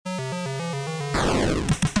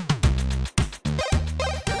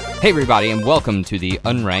Hey everybody, and welcome to the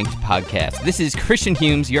Unranked Podcast. This is Christian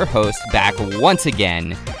Humes, your host, back once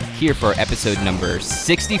again, here for episode number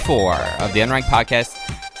 64 of the Unranked Podcast.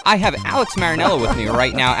 I have Alex Marinello with me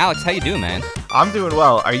right now. Alex, how you doing, man? I'm doing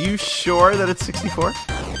well. Are you sure that it's 64?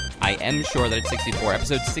 I am sure that it's 64.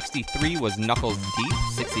 Episode 63 was Knuckles Deep,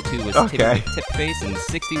 62 was Okay. Tip Face, and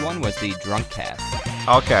 61 was the Drunk Cast.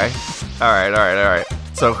 Okay. All right.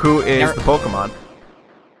 So who is Now- the Pokemon?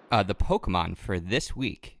 The Pokemon for this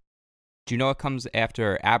week. Do you know what comes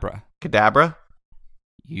after Abra? Kadabra?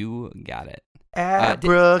 You got it. I'm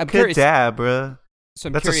curious- Abracadabra. So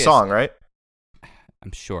I'm That's curious. a song, right?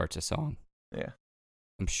 I'm sure it's a song. Yeah.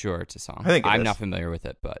 I'm sure it's a song. I think it I'm is. not familiar with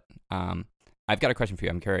it, but I've got a question for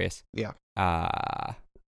you. I'm curious. Yeah.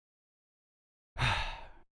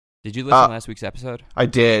 Did you listen to last week's episode? I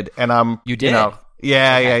did, and You did? Yeah.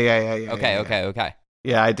 Okay. Yeah. Okay.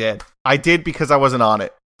 Yeah, I did. I did because I wasn't on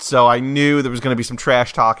it. So I knew there was going to be some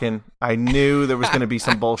trash talking. I knew there was going to be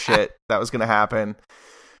some bullshit that was going to happen.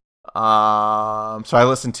 So I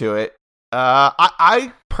listened to it.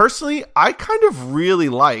 I personally, I kind of really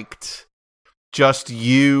liked just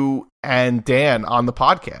you and Dan on the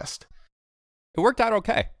podcast. It worked out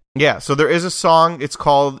okay. Yeah, so there is a song. It's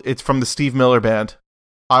from the Steve Miller Band.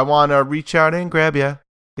 I want to reach out and grab ya.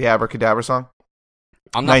 The Abracadabra song.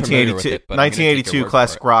 I'm not familiar with it, but 1982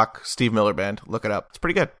 classic rock, Steve Miller Band. Look it up. It's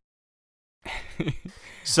pretty good.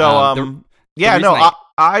 So,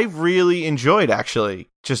 I really enjoyed, actually,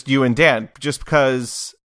 just you and Dan, just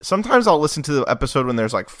because sometimes I'll listen to the episode when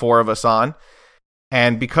there's like four of us on,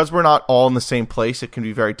 and because we're not all in the same place, it can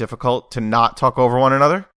be very difficult to not talk over one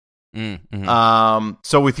another. Mm-hmm.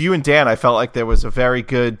 So with you and Dan, I felt like there was a very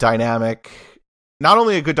good dynamic, not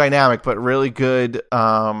only a good dynamic, but really good,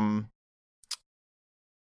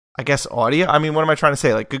 I guess, audio. I mean, what am I trying to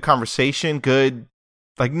say? Like, good conversation, good,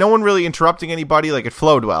 like, no one really interrupting anybody. Like, it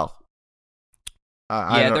flowed well.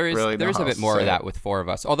 There is a bit more of that with four of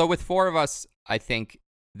us. Although with four of us, I think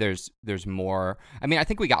there's more. I mean, I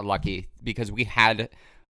think we got lucky because we had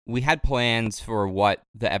plans for what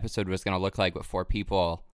the episode was going to look like with four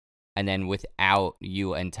people, and then without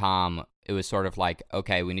you and Tom, it was sort of like,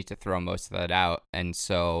 okay, we need to throw most of that out, and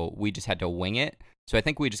so we just had to wing it. So I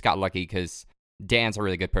think we just got lucky because Dan's a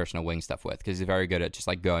really good person to wing stuff with because he's very good at just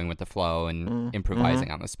like going with the flow and improvising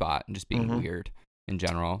on the spot and just being weird in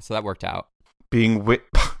general. So that worked out.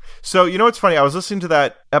 So, you know what's funny? I was listening to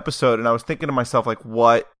that episode and I was thinking to myself, like,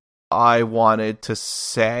 what I wanted to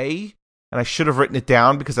say, and I should have written it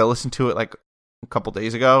down because I listened to it like a couple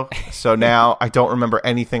days ago. So now I don't remember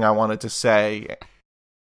anything I wanted to say.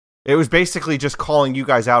 It was basically just calling you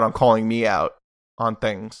guys out on calling me out on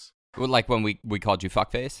things. Well, like when we called you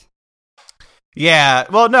fuckface? Yeah.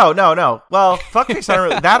 Well, no. Well, fuckface.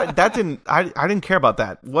 I didn't care about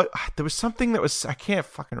that. What? There was something that was. I can't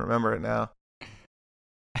fucking remember it now.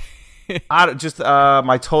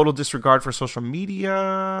 My total disregard for social media,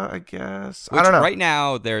 I guess. I don't know. Right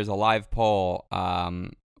now, there's a live poll,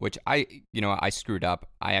 which I screwed up.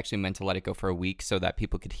 I actually meant to let it go for a week so that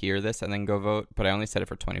people could hear this and then go vote, but I only set it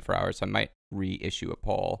for 24 hours, so I might reissue a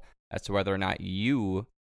poll as to whether or not you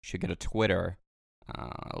should get a Twitter.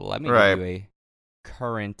 Let me give you a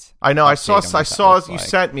current. I know. I saw you like.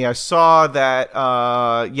 sent me. I saw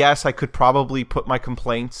that. Yes, I could probably put my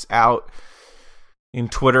complaints out in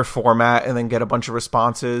Twitter format and then get a bunch of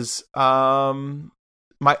responses.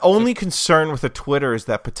 My only concern with a Twitter is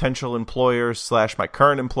that potential employers / my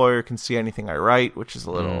current employer can see anything I write, which is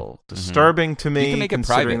a little disturbing to me. You can make it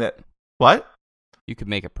considering private. that. What? You could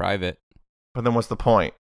make it private. But then what's the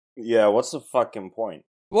point? Yeah, what's the fucking point?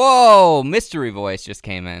 Whoa! Mystery voice just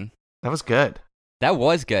came in. That was good. That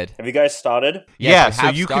was good. Have you guys started? Yes, so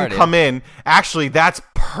you can come in. Actually, that's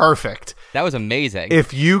perfect. That was amazing.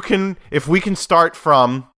 If we can start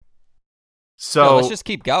from. So no, let's just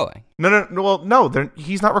keep going. No. Well, no,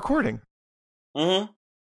 he's not recording. Mm-hmm.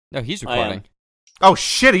 No, he's recording. Oh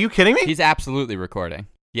shit! Are you kidding me? He's absolutely recording.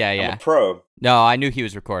 Yeah. I'm a pro. No, I knew he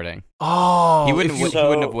was recording. Oh, he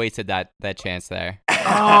wouldn't have wasted that chance there.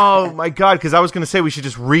 Oh my god! Because I was going to say we should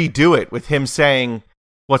just redo it with him saying,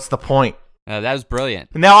 "What's the point?" That was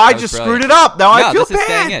brilliant. Now I just screwed it up. Now I feel this is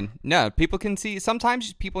staying bad. in. No, people can see.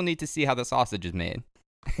 Sometimes people need to see how the sausage is made.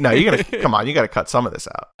 No, you gotta come on. You gotta cut some of this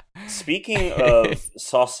out. Speaking of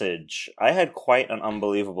sausage, I had quite an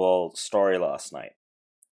unbelievable story last night.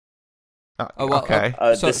 Okay.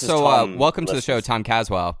 Welcome to the show, Tom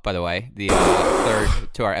Caswell. By the way, the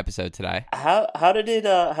third to our episode today. How did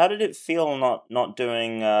it feel not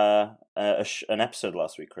doing an episode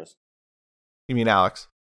last week, Chris? You mean Alex?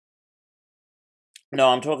 No,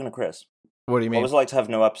 I'm talking to Chris. What do you mean? What was it like to have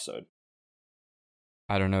no episode?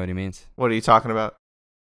 I don't know what he means. What are you talking about?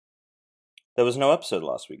 There was no episode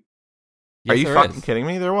last week. Yes, are you fucking kidding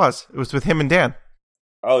me? There was. It was with him and Dan.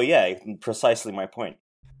 Oh, yeah. Precisely my point.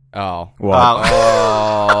 Oh. Wow.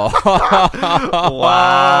 Oh.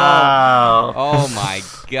 Wow. Oh, my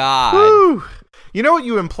God. Woo. You know what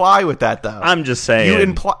you imply with that, though? I'm just saying. You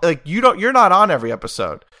imply, like, you're not on every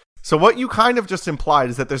episode. So what you kind of just implied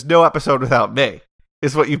is that there's no episode without me.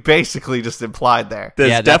 Is what you basically just implied there.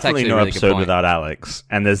 There's definitely no episode without Alex.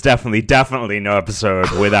 And there's definitely no episode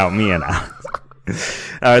without me and Alex.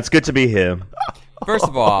 It's good to be here. First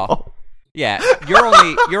of all, yeah, you're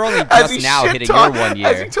only just now hitting your 1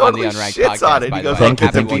 year totally on the Unranked podcast. By the way,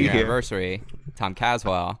 happy 1 year anniversary, Tom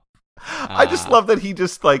Caswell. I just love that he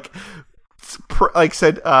just like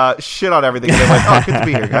said shit on everything. And they're like, oh, good to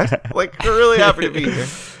be here, guys. Like, we're really happy to be here.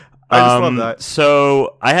 I just love that.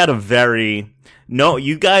 So I had No,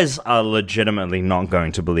 you guys are legitimately not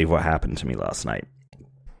going to believe what happened to me last night.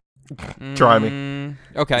 Try me.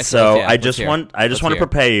 Okay. So I just want to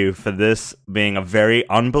prepare you for this being a very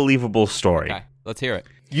unbelievable story. Okay, let's hear it.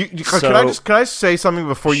 Can I say something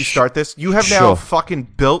before you start this? You have now fucking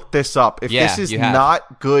built this up. If this is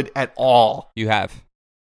not good at all, you have.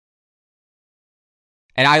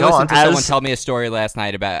 And I listened to someone tell me a story last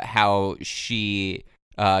night about how she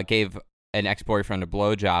gave an ex-boyfriend a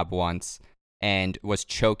blowjob once and was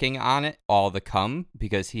choking on it, all the cum,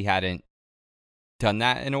 because he hadn't done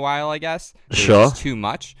that in a while, I guess. It was too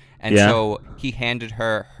much. And so he handed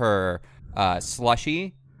her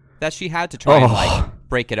slushie that she had to try and like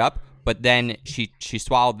break it up. But then she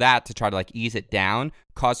swallowed that to try to like ease it down,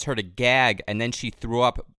 caused her to gag, and then she threw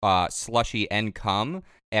up slushie and cum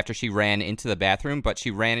after she ran into the bathroom. But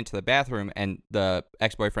she ran into the bathroom and the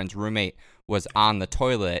ex-boyfriend's roommate was on the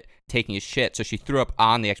toilet taking a shit. So she threw up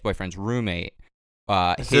on the ex-boyfriend's roommate,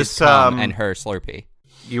 his cum and her Slurpee.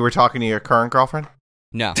 You were talking to your current girlfriend?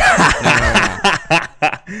 No.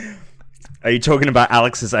 Are you talking about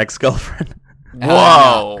Alex's ex-girlfriend?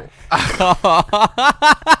 Whoa.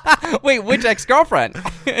 Wait, which ex-girlfriend?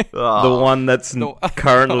 The one that's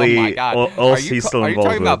currently oh my God. Are you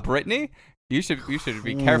talking about Brittany? You should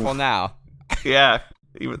be careful now. Yeah.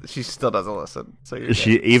 She still doesn't listen. So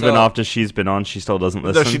after she's been on, she still doesn't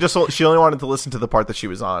listen. No, she only wanted to listen to the part that she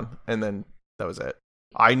was on, and then that was it.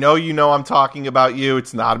 I know you know I'm talking about you.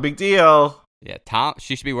 It's not a big deal. Yeah, Tom.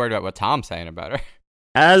 She should be worried about what Tom's saying about her.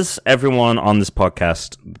 As everyone on this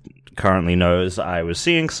podcast currently knows, I was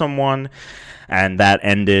seeing someone, and that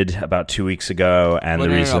ended about 2 weeks ago. And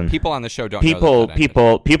no, people on the show don't know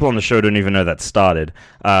that people on the show don't even know that started.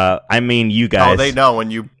 I mean, you guys. Oh, they know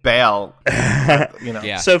when you bail. You know.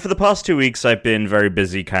 Yeah. So for the past 2 weeks, I've been very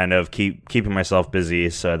busy, kind of keeping myself busy.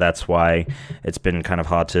 So that's why it's been kind of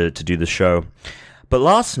hard to do the show. But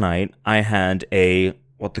last night, I had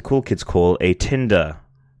what the cool kids call a Tinder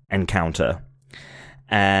encounter.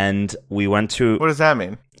 And we went to... What does that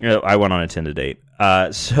mean? I went on a Tinder date. Oh,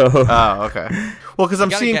 okay. Well, because I'm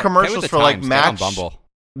seeing commercials for like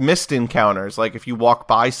missed encounters. Like if you walk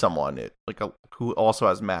by someone, who also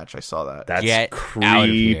has Match. I saw that. That's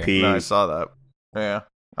creepy. No, I saw that. Yeah.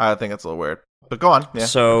 I think it's a little weird. But go on. Yeah.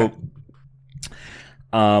 So,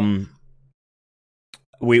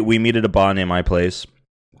 we meet at a bar near my place.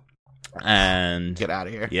 And... Get out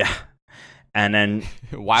of here. Yeah. And then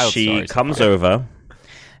she comes so over,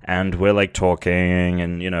 and we're like talking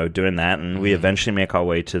and, doing that, and we eventually make our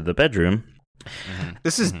way to the bedroom. Mm-hmm.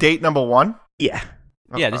 This is date number 1? Yeah.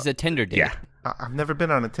 Yeah, this is a Tinder date. Yeah. I've never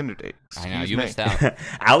been on a Tinder date. I know, you missed out.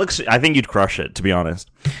 Alex, I think you'd crush it, to be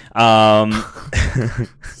honest.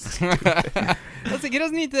 He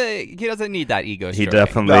doesn't need that ego stroking. He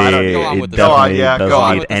definitely doesn't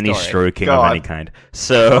need any stroking of any kind.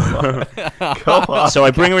 So, so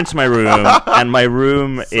I bring her into my room, and my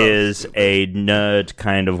room is a nerd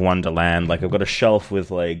kind of wonderland. Like I've got a shelf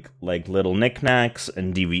with like little knickknacks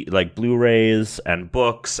and DVD, like Blu-rays and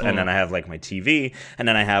books, and then I have like my TV, and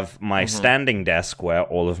then I have my standing desk where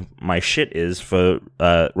all of my shit is for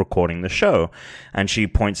recording the show. And she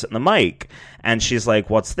points at the mic, and she's like,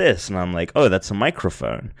 "What's this?" And I'm like, "Oh, that's a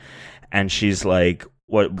microphone." And she's like,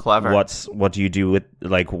 "What? Clever. What do you do with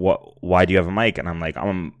why do you have a mic?" And I'm like,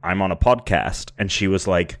 "I'm on a podcast." And she was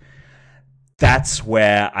like, "That's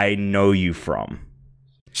where I know you from."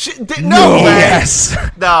 No. Yes.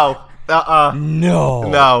 No.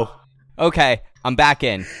 No. Okay, I'm back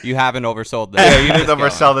in. You haven't oversold this. Yeah, you didn't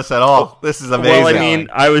oversell this at all. This is amazing. Well, I mean,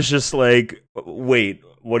 I was just like, "Wait,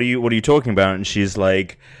 what are you talking about?" And she's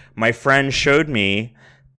like, "My friend showed me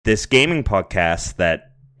this gaming podcast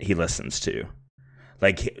that he listens to.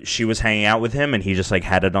 Like, she was hanging out with him, and he just like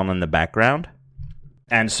had it on in the background."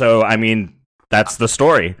 And so, I mean, that's the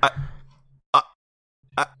story.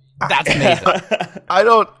 That's amazing. I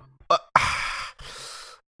don't.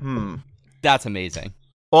 That's amazing.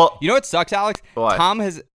 Well, you know what sucks, Alex? What? Tom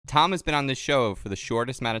has been on this show for the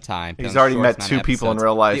shortest amount of time. He's already met 2 people in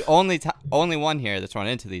real life. The only one here that's run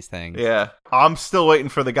into these things. Yeah, I'm still waiting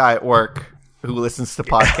for the guy at work who listens to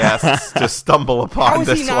podcasts to stumble upon this one.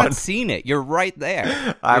 How has he not seen it? You're right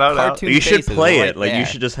there. I don't know. You should play it. Like, you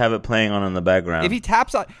should just have it playing on in the background. If he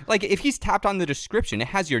taps on, if he's tapped on the description, it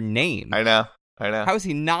has your name. I know. How has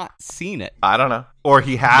he not seen it? I don't know. Or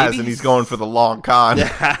he has, and he's going for the long con.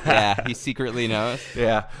 Yeah, he secretly knows.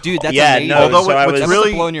 Yeah, dude, that's amazing. No, although what's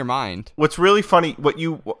really blowing your mind. What's really funny, what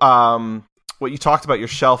you talked about your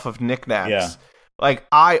shelf of knickknacks. Yeah. Like,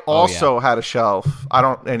 I also had a shelf. I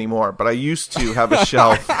don't anymore, but I used to have a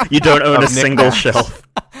shelf. You don't own a single shelf.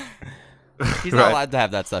 He's not allowed to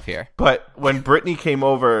have that stuff here. But when Brittany came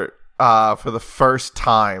over for the first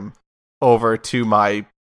time over to my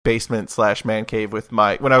basement / man cave when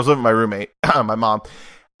I was living with my roommate, my mom,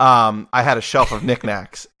 I had a shelf of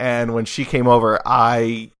knickknacks, and when she came over,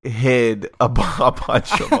 I hid a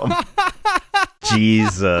bunch of them.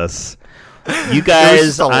 Jesus. You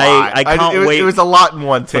guys, I can't wait. It was a lot in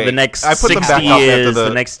one take. For the next I put 60 them back years,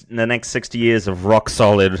 up after the next 60 years of rock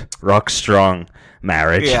solid, rock strong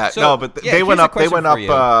marriage. Yeah, they went up. They went up.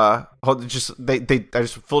 Just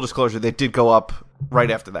full disclosure, they did go up right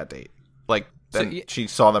after that date. Like, then she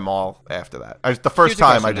saw them all after that. The first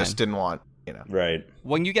time, I just didn't want. Right.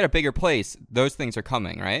 When you get a bigger place, those things are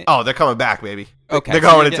coming, right? Oh, they're coming back, baby. Okay, they're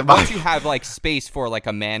going into mine. Once you have space for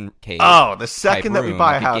a man cave. Oh, the second that we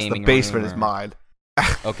buy a house, the basement is mine.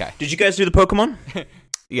 Okay. Did you guys do the Pokemon?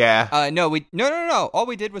 Yeah. No. All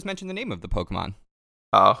we did was mention the name of the Pokemon.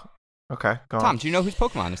 Oh. Okay. Go on. Tom, do you know whose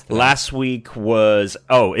Pokemon is today? Last week was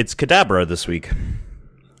it's Kadabra this week.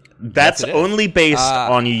 That's only based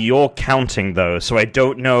on your counting, though, so I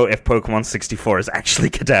don't know if Pokemon 64 is actually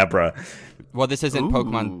Kadabra. Well, this isn't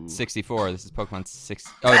Pokemon 64. This is Pokemon 6.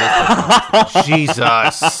 Oh, it is Pokemon 64.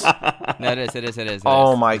 Jesus. No, it is.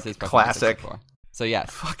 Oh, my classic. 64. So,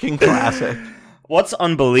 yes. Fucking classic. What's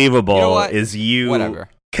unbelievable is you Whatever.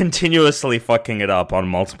 continuously fucking it up on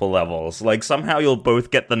multiple levels. Like, somehow you'll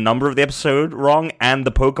both get the number of the episode wrong and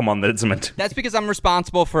the Pokemon that it's meant to. That's because I'm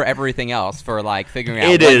responsible for everything else, for figuring out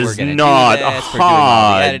it when is we're going to not do this, hard. for doing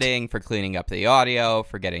all the editing, for cleaning up the audio,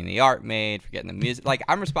 for getting the art made, for getting the music.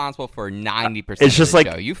 I'm responsible for 90% it's just of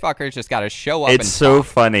the show. You fuckers just got to show up and It's so talk.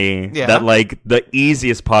 funny that, the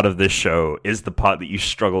easiest part of this show is the part that you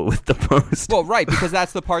struggle with the most. Well, right, because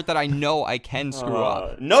that's the part that I know I can screw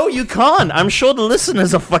up. No, you can't. I'm sure the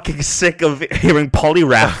listeners are fucking sick of hearing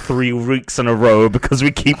Poliwrath 3 weeks in a row because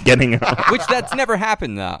we keep getting up. Which that's never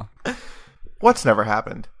happened, though. What's never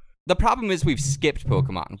happened? The problem is we've skipped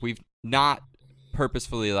Pokemon. We've not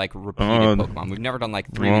purposefully repeated Pokemon. We've never done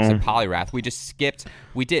 3 weeks of Poliwrath. We just skipped.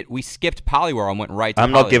 We skipped Poliwhirl and went right to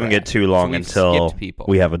I'm Poliwrath. not giving it too long until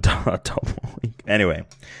we have a double week. Anyway.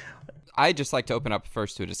 I'd just like to open up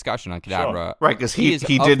first to a discussion on Kadabra. Sure. Right, because he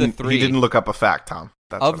didn't look up a fact, Tom.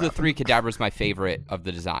 That's of the happened. 3, Kadabra's my favorite of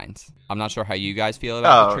the designs. I'm not sure how you guys feel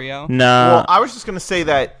about the trio. No. Well, I was just going to say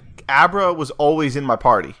that Abra was always in my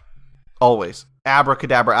party. Always. Abra,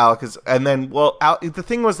 Kadabra, Alakazam. And then, the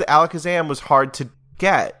thing was that Alakazam was hard to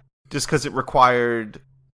get just because it required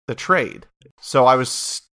the trade. So I was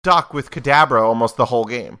stuck with Kadabra almost the whole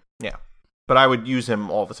game. Yeah. But I would use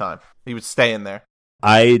him all the time. He would stay in there.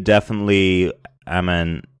 I definitely am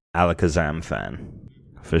an Alakazam fan.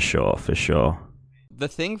 For sure. The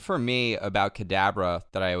thing for me about Kadabra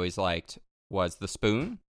that I always liked was the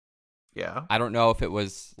spoon. Yeah. I don't know if it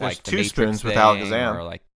was There's the 2 Matrix spoons with thing Alakazam.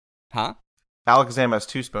 or huh? Alakazam has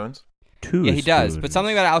 2 spoons. Yeah, he does. But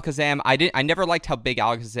something about Alakazam, I never liked how big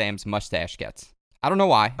Alakazam's mustache gets. I don't know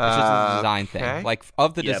why. It's just a design thing.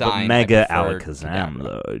 Of the design, but Mega Alakazam,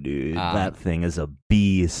 though, dude. That thing is a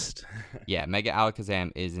beast. Yeah, Mega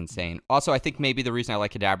Alakazam is insane. Also, I think maybe the reason I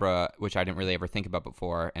like Kadabra, which I didn't really ever think about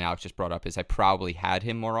before, and Alex just brought up, is I probably had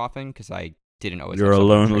him more often because I didn't always. You're a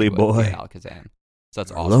lonely boy. Alakazam. So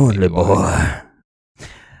that's also lonely boy.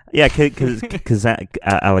 Yeah, because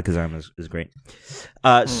Alakazam is great.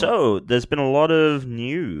 So there's been a lot of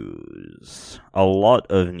news.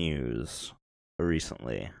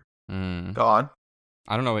 Recently. Go on.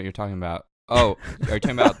 I don't know what you're talking about. Oh, are you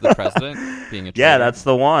talking about the president being a traitor? Yeah, that's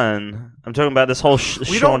the one. I'm talking about this whole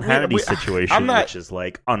Sean Hannity situation, which is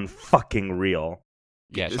unfucking real.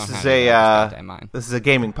 Yeah, this is a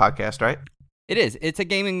gaming podcast, right? It is. It's a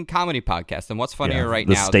gaming comedy podcast, and what's funnier right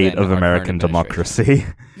now? The state of American democracy.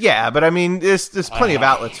 Yeah, but I mean, there's plenty of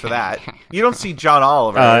outlets for that. You don't see John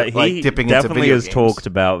Oliver he dipping into video games. Talked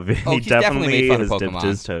about. He definitely has dipped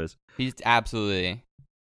his toes. He's absolutely.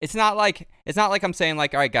 It's not like I'm saying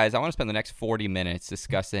like, all right, guys, I want to spend the next 40 minutes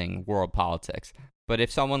discussing world politics. But if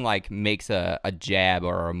someone like makes a jab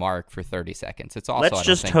or a remark for 30 seconds, it's also let's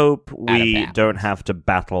just hope we don't have to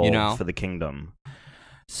battle for the kingdom.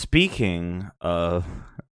 Speaking of,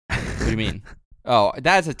 what do you mean? Oh,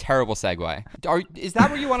 that is a terrible segue. Is that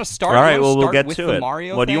where you want to start? All right, well, we'll get to it.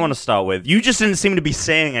 Mario what do you want to start with? You just didn't seem to be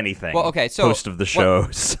saying anything. Well, okay, so most of the show.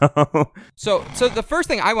 So the first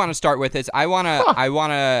thing I want to start with is I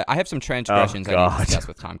have some transgressions I need to discuss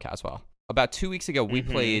with Tom Caswell. About 2 weeks ago, we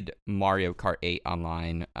played Mario Kart 8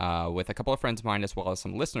 online with a couple of friends of mine, as well as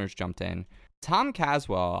some listeners jumped in. Tom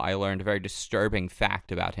Caswell, I learned a very disturbing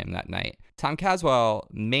fact about him that night. Tom Caswell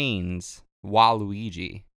mains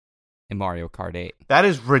Waluigi in Mario Kart 8. That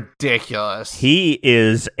is ridiculous. He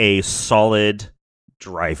is a solid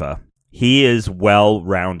driver. He is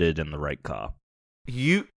well-rounded in the right car.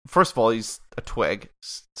 First of all, he's a twig,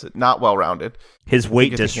 not well-rounded. His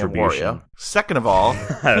weight distribution. Second of all,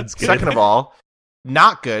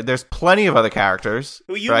 not good. There's plenty of other characters.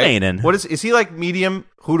 Who are you maining? What is he like medium?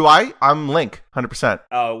 Who do I? I'm Link, 100%.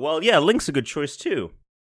 Oh, well, yeah, Link's a good choice too.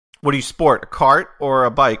 What do you sport? A cart or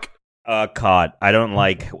a bike? Cart. I don't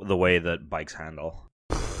like the way that bikes handle.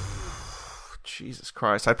 Jesus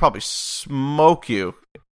Christ. I'd probably smoke you.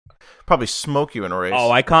 In a race.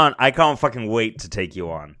 Oh, I can't fucking wait to take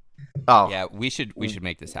you on. Oh. Yeah, we should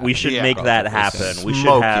make this happen. We should make that happen. We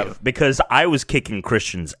should have because I was kicking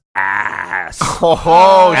Christian's ass.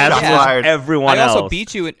 Oh, as was everyone else. I also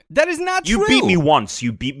beat you. That is not true. You beat me once. I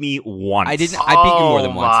beat you more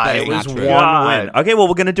than once. That is not true. One win. Okay, well,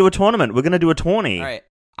 we're gonna do a tournament. We're gonna do a tourney. All right.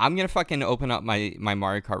 I'm going to fucking open up my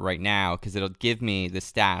Mario Kart right now because it'll give me the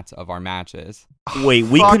stats of our matches. Wait,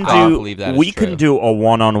 we can do a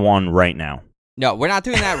one-on-one right now. No, we're not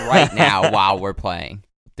doing that right now while we're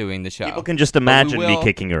doing the show. People can just imagine me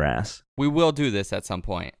kicking your ass. We will do this at some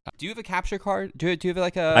point. Do you have a capture card? Do you have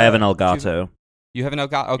like a... I have an Elgato. You have an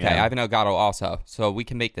Elgato? Okay, yeah. I have an Elgato also, so we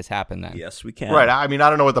can make this happen then. Yes, we can. Right, I mean, I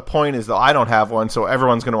don't know what the point is, though. I don't have one, so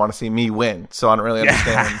everyone's going to want to see me win, so I don't really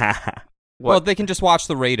understand... Well, they can just watch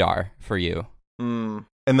the radar for you. And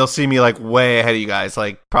they'll see me like way ahead of you guys,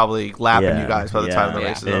 like probably lapping you guys by the time the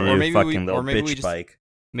race is over.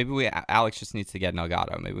 Maybe Alex just needs to get an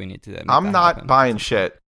Elgato. Maybe we need to. I'm not happen. buying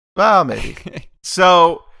shit. Well, maybe.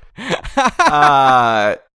 So,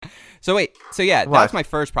 that's my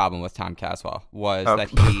first problem with Tom Caswell was that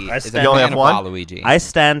he is a fan of Waluigi. I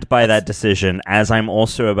stand by that decision, as I'm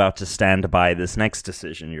also about to stand by this next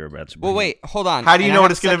decision you're about to bring. Well, wait, hold on. How do you know what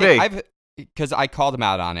it's going to be? Because I called him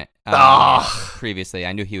out on it previously.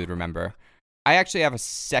 I knew he would remember. I actually have a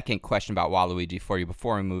second question about Waluigi for you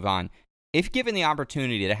before we move on. If given the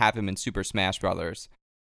opportunity to have him in Super Smash Brothers,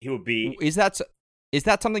 he would be. Is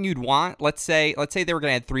that something you'd want? Let's say they were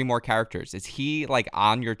going to add 3 more characters. Is he like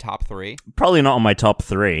on your top 3? Probably not on my top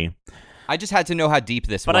 3. I just had to know how deep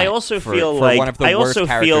this went. But I also feel like one of the worst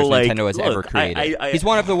characters Nintendo has ever created. He's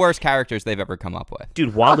one of the worst characters they've ever come up with.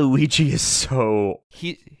 Dude, Waluigi is so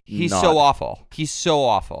he's so awful. He's so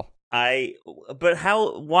awful. But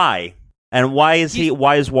how? Why? And why is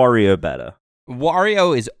Wario better?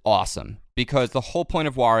 Wario is awesome because the whole point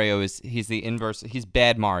of Wario is he's the inverse. He's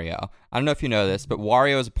bad Mario. I don't know if you know this, but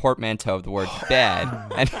Wario is a portmanteau of the words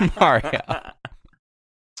bad and Mario.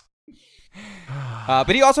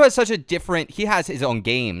 But he also has such a different... He has his own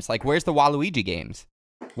games. Like, where's the Waluigi games?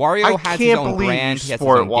 Wario has his own brand. He has his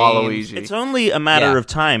own games. It's only a matter of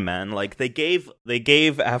time, man. Like, they gave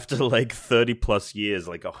after, like, 30-plus years,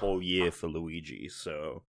 like, a whole year for Luigi,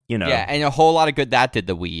 so... You know. Yeah, and a whole lot of good that did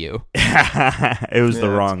the Wii U. It was the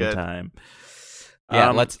wrong time.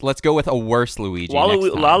 Yeah, let's go with a worse Luigi.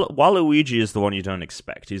 Waluigi is the one you don't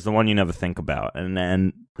expect. He's the one you never think about, and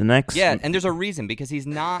then the next. Yeah, and there's a reason because he's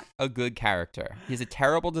not a good character. He's a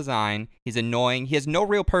terrible design. He's annoying. He has no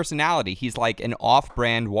real personality. He's like an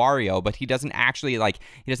off-brand Wario, but he doesn't actually he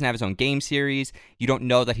doesn't have his own game series. You don't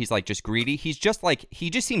know that he's like just greedy. He's just like he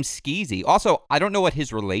just seems skeezy. Also, I don't know what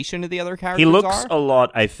his relation to the other characters are. He looks a lot,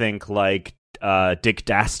 I think, like Dick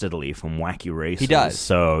Dastardly from Wacky Races. He does.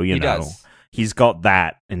 So you know. He's got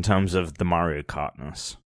that in terms of the Mario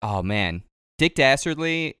Kartness. Oh, man. Dick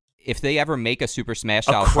Dastardly, if they ever make a Super Smash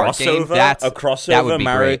style kart game, that would be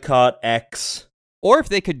Mario great. Kart X. Or if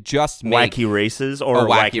they could just make Wacky Races or a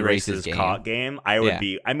Wacky Races kart game, I would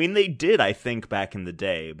be. I mean, they did, I think, back in the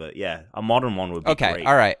day, but yeah, a modern one would be great. Okay,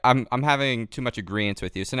 all right. I'm having too much agreeance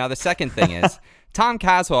with you. So now the second thing is Tom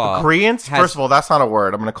Caswell. Agreeance? First of all, that's not a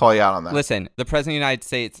word. I'm going to call you out on that. Listen, the President of the United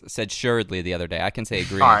States said assuredly the other day. I can say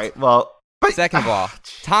agreeance. All right, well. Second of all,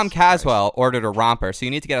 Tom Caswell ordered a romper, so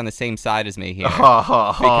you need to get on the same side as me here.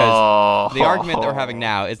 Because the argument that we're having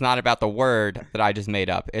now is not about the word that I just made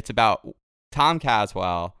up. It's about Tom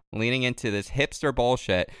Caswell leaning into this hipster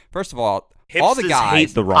bullshit. First of all, all the guys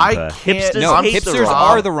hate the romper. Hipsters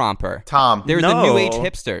are the romper. Tom, they're the new age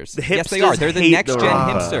hipsters. Yes, they are. They're the next gen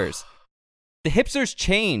hipsters. The hipsters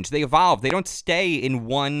change. They evolve. They don't stay in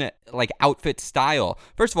one outfit style.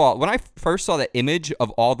 First of all, when I first saw the image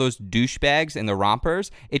of all those douchebags in the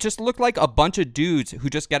rompers, it just looked like a bunch of dudes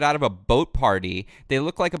who just got out of a boat party. They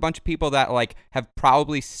look like a bunch of people that have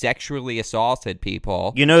probably sexually assaulted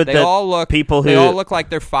people. They all look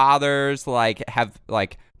like their fathers have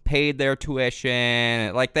paid their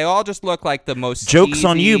tuition. They all just look like the most Joke's cheesy.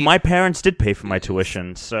 On you. My parents did pay for my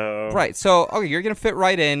tuition, so... Right, so, okay, you're going to fit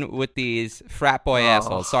right in with these frat boy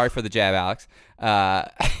assholes. Sorry for the jab, Alex.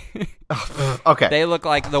 Okay. They look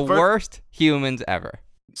like the worst humans ever.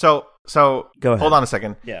 So go ahead. Hold on a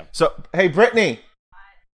second. Yeah. So, hey, Brittany,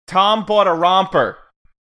 Tom bought a romper.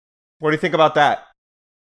 What do you think about that?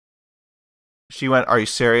 She went, are you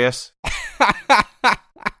serious?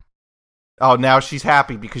 Oh, now she's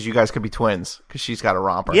happy because you guys could be twins because she's got a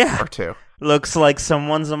romper or two. Looks like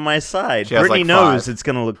someone's on my side. Brittany knows it's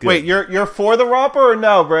going to look good. Wait, you're for the romper or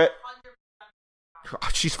no, Britt?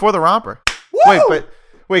 She's for the romper. Woo!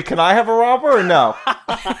 Wait, can I have a romper or no? No,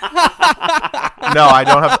 I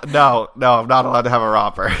don't have. No, I'm not allowed to have a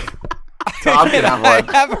romper. Tom can have one.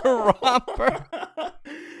 I have a romper.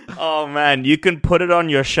 Oh man, you can put it on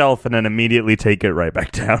your shelf and then immediately take it right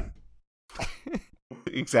back down.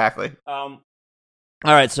 Exactly. All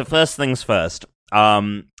right, so first things first.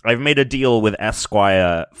 I've made a deal with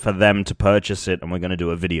Esquire for them to purchase it, and we're going to do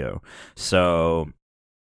a video. So,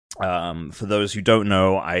 for those who don't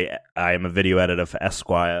know, I am a video editor for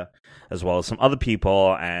Esquire, as well as some other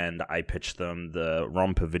people, and I pitched them the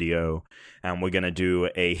romper video, and we're going to do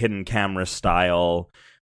a hidden camera style,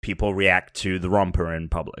 people react to the romper in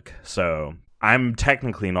public. So, I'm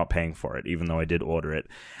technically not paying for it, even though I did order it.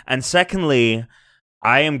 And secondly...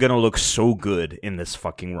 I am going to look so good in this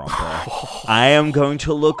fucking romper. I am going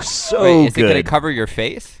to look so good. Is it going to cover your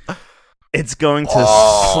face? It's going to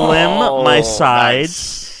slim my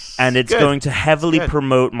sides, and it's going to heavily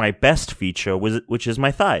promote my best feature, which is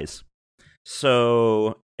my thighs.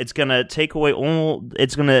 So it's going to take away all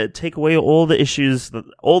the issues,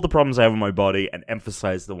 all the problems I have in my body, and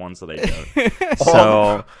emphasize the ones that I don't.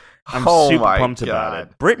 So I'm super pumped about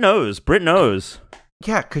it. Britt knows.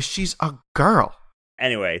 Yeah, because she's a girl.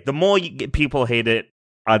 Anyway, the more people hate it,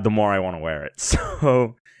 the more I want to wear it.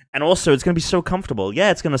 So, and also, it's going to be so comfortable. Yeah,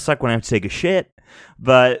 it's going to suck when I have to take a shit,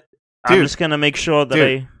 but I'm just going to make sure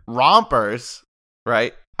that rompers,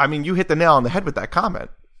 right? I mean, you hit the nail on the head with that comment.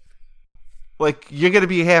 You're going to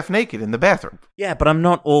be half naked in the bathroom. Yeah, but I'm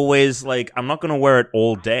not always, I'm not going to wear it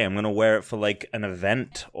all day. I'm going to wear it for, an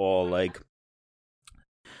event or, if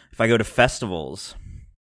I go to festivals.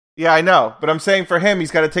 Yeah, I know, but I'm saying for him, he's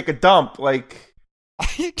got to take a dump,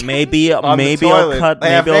 Maybe I'll cut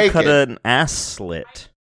an ass slit.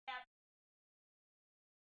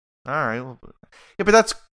 All right. Yeah, but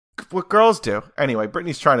that's what girls do. Anyway,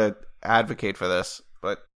 Brittany's trying to advocate for this,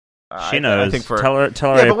 but she knows. I think tell her.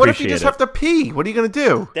 Yeah, but what if you just have to pee? What are you going to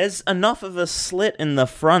do? There's enough of a slit in the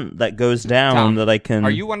front that goes down that I can. Are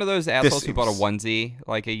you one of those assholes who bought a onesie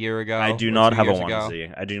a year ago? I do not have a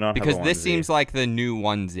onesie. I do not because have a onesie. This seems like the new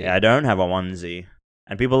onesie. Yeah, I don't have a onesie.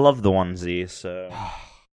 And people love the onesie, so...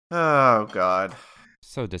 Oh, God.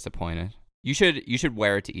 So disappointed. You should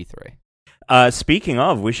wear it to E3. Speaking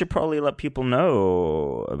of, we should probably let people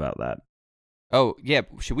know about that. Oh, yeah.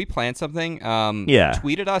 Should we plan something? Yeah.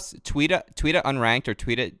 Tweet at us. Tweet at Unranked or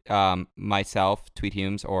tweet at myself, Tweet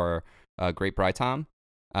Humes, or Great Bri Tom.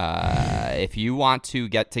 If you want to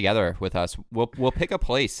get together with us, we'll pick a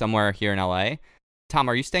place somewhere here in LA. Tom,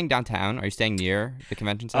 are you staying downtown? Are you staying near the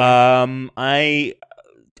convention center?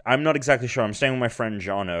 I'm not exactly sure. I'm staying with my friend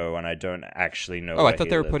Jono, and I don't actually know. Oh, I thought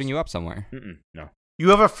they were putting you up somewhere. No. You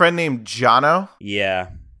have a friend named Jono? Yeah.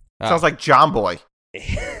 Sounds like John Boy.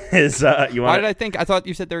 Why did I think? I thought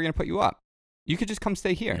you said they were going to put you up. You could just come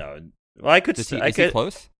stay here. No. Well, I could. Is he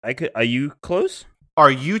close? I could. Are you close? Are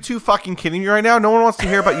you two fucking kidding me right now? No one wants to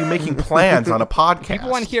hear about you making plans on a podcast. People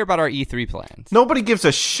want to hear about our E3 plans. Nobody gives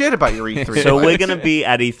a shit about your E3 So we're going to be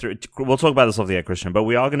at E3. We'll talk about this off the air, Christian, but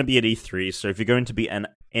we are going to be at E3. So if you're going to be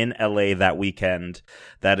in LA that weekend,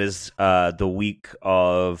 that is the week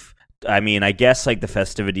of... I mean, I guess the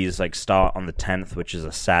festivities start on the 10th, which is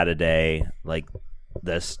a Saturday.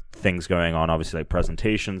 there's things going on, obviously like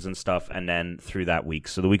presentations and stuff, and then through that week,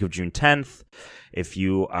 so the week of June 10th, if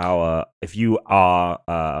you are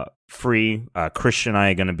free, Christian and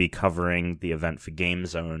I are going to be covering the event for Game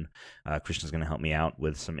Zone. Christian's going to help me out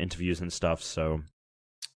with some interviews and stuff, so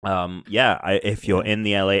if you're in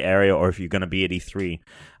the LA area or if you're going to be at E3,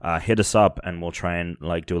 hit us up and we'll try and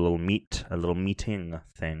like do a little meeting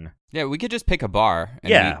thing. Yeah, we could just pick a bar.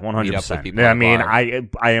 And 100%. I mean,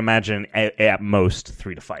 I imagine at most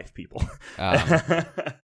 3 to 5 people.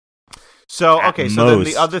 So okay, so then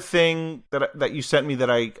the other thing that you sent me that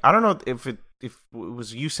I don't know if it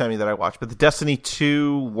was you sent me that I watched, but the Destiny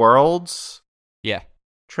 2 Worlds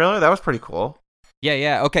trailer, that was pretty cool.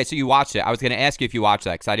 Yeah. Okay, so you watched it. I was going to ask you if you watched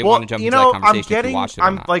that because I didn't want to jump into that conversation if you watched it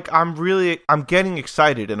or not. I'm getting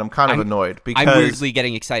excited and I'm kind of annoyed because I'm weirdly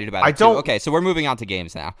getting excited about it too. Okay, so we're moving on to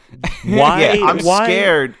games now. I'm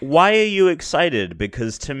scared. Why are you excited?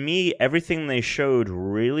 Because to me, everything they showed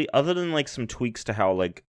really, other than like some tweaks to how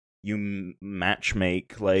like you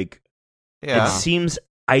matchmake, like it seems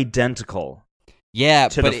identical. Yeah,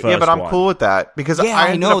 but I'm cool with that because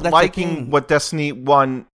I ended up liking what Destiny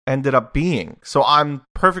 1 ended up being. So I'm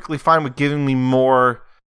perfectly fine with giving me more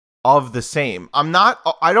of the same.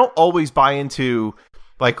 I don't always buy into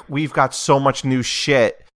like we've got so much new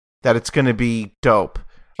shit that it's going to be dope.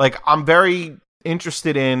 Like I'm very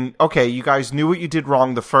interested in, okay, you guys knew what you did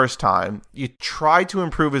wrong the first time. You tried to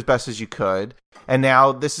improve as best as you could. And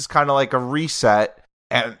now this is kind of like a reset.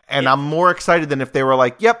 And I'm more excited than if they were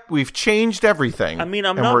like, yep, we've changed everything. I mean,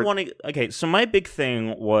 I'm not wanting... Okay, so my big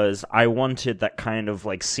thing was I wanted that kind of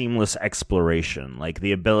like seamless exploration. Like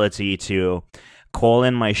the ability to call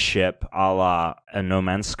in my ship a la a No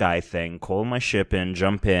Man's Sky thing, call my ship in,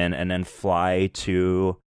 jump in, and then fly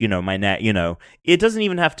to... my net, it doesn't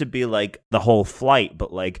even have to be like the whole flight,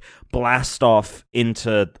 but like blast off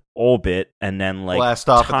into orbit and then like blast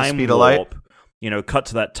off at the speed of light. Cut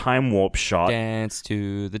to that time warp shot. Dance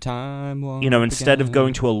to the time warp. Instead of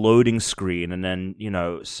going to a loading screen and then,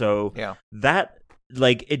 so that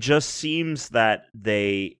like it just seems that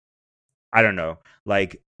they, I don't know,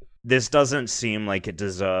 like this doesn't seem like it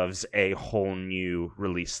deserves a whole new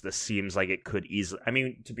release. This seems like it could easily, I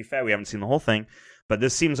mean, to be fair, we haven't seen the whole thing. But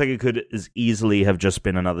this seems like it could as easily have just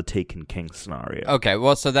been another Taken King scenario. Okay,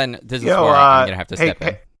 well, so then this is where I'm going to have to step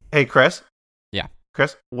in. Hey, Chris? Yeah.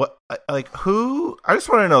 Chris, what, like, who, I just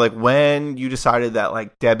want to know, like, when you decided that,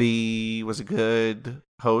 like, Debbie was a good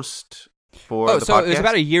host for the podcast? So it was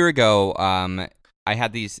about a year ago. I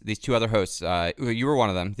had these two other hosts. You were one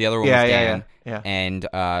of them. The other one was Dan. Yeah. And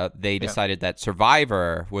they decided that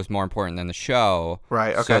Survivor was more important than the show.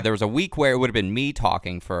 Right, okay. So there was a week where it would have been me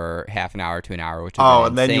talking for half an hour to an hour, which would have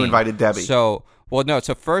been insane. Then you invited Debbie. So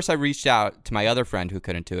first I reached out to my other friend who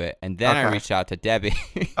couldn't do it, and then I reached out to Debbie.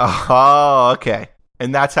 Oh, okay.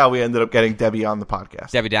 And that's how we ended up getting Debbie on the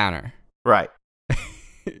podcast. Debbie Downer. Right.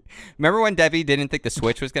 Remember when Debbie didn't think the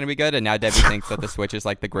Switch was going to be good, and now Debbie thinks that the Switch is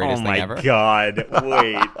like the greatest thing ever? Oh my god,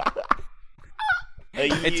 wait.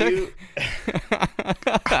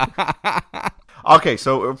 Okay,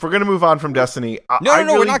 so if we're going to move on from Destiny... No,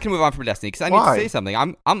 we're not going to move on from Destiny, because I need to say something.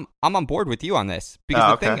 I'm on board with you on this,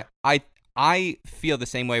 because thing, I feel the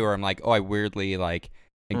same way where I'm like, I weirdly like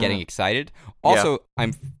am getting excited. Also,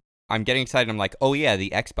 I'm getting excited. I'm like, oh yeah,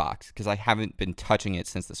 the Xbox, because I haven't been touching it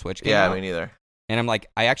since the Switch came out. Yeah, me neither. And I'm like,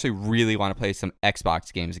 I actually really want to play some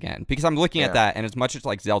Xbox games again, because I'm looking at that, and as much as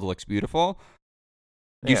like Zelda looks beautiful,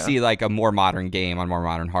 you see like a more modern game on more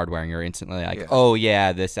modern hardware, and you're instantly like, oh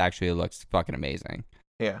yeah, this actually looks fucking amazing.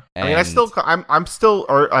 Yeah, and I mean, I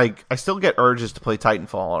still get urges to play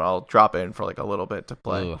Titanfall, and I'll drop in for like a little bit to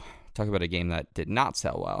play. Ugh, talk about a game that did not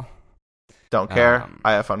sell well. Don't care.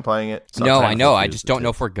 I have fun playing it. No, I know. I just don't know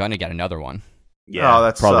if we're gonna get another one. Yeah,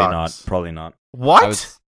 that sucks. Probably not.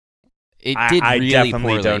 What? I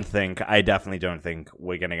definitely don't think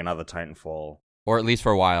we're getting another Titanfall, or at least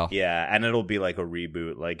for a while. Yeah, and it'll be like a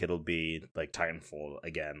reboot. Like it'll be like Titanfall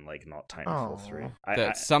again, like not Titanfall 3.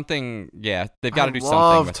 They've got to do something.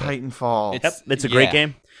 I love Titanfall. It's a great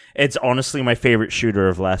game. It's honestly my favorite shooter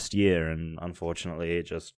of last year, and unfortunately,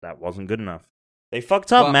 that wasn't good enough. They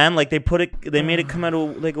fucked up, man. Like they made it come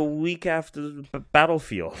out like a week after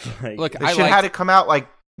Battlefield. Like, look, they should have had it come out like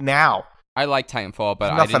now. I like Titanfall,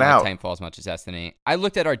 but I didn't like Titanfall as much as Destiny. I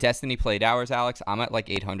looked at our Destiny played hours, Alex. I'm at like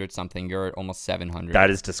 800 something. You're at almost 700. That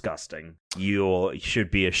is disgusting. You should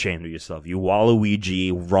be ashamed of yourself. You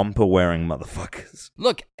Waluigi romper wearing motherfuckers.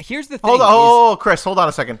 Look, here's the thing. Chris, hold on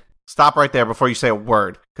a second. Stop right there before you say a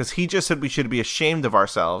word, because he just said we should be ashamed of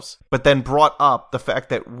ourselves, but then brought up the fact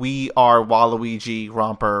that we are Waluigi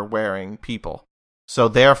romper wearing people. So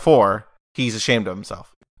therefore, he's ashamed of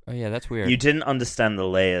himself. Oh yeah, that's weird. You didn't understand the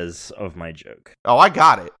layers of my joke. Oh, I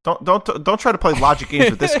got it. Don't try to play logic games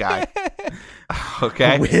with this guy.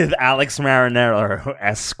 Okay. With Alex Marinero,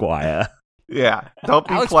 Esquire. Yeah. Don't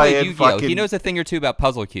be Alex playing Yu-Gi-Oh. fucking... He knows a thing or two about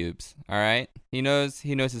puzzle cubes, all right? He knows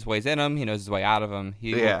his ways in them. He knows his way out of them.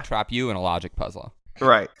 He will trap you in a logic puzzle.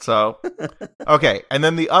 Right. So, okay. And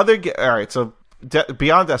then the other... All right. So,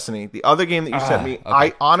 Beyond Destiny, the other game that you sent me, okay.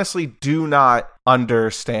 I honestly do not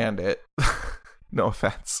understand it. No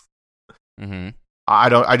offense. Mm-hmm.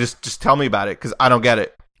 I just tell me about it because I don't get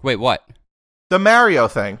it. Wait, what? The Mario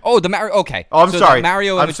thing. Oh, the Mario. Okay. Oh, I'm sorry.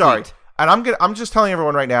 Mario. I'm sorry. And I'm just telling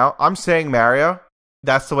everyone right now. I'm saying Mario.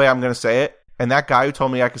 That's the way I'm going to say it. And that guy who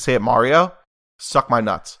told me I could say it Mario, suck my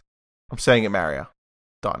nuts. I'm saying it Mario.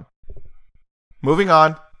 Done. Moving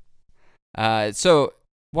on.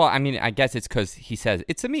 Well, I mean, I guess it's because he says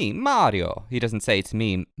it's me, Mario. He doesn't say it's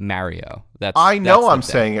me, Mario. I know I'm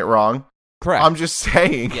saying it wrong. Correct. I'm just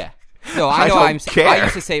saying. Yeah. No, I know. I used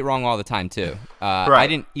to say it wrong all the time too. Right. I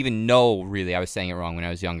didn't even know really I was saying it wrong when I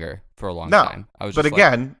was younger for a long time. But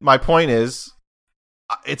again, my point is,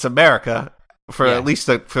 it's America for at least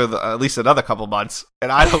another couple months, and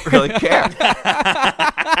I don't really care.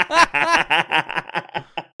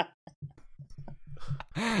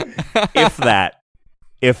 If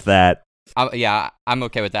that. Yeah, I'm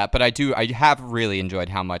okay with that. But I have really enjoyed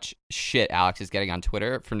how much shit Alex is getting on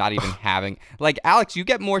Twitter for not even having... Like, Alex, you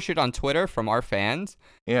get more shit on Twitter from our fans.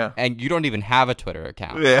 Yeah. And you don't even have a Twitter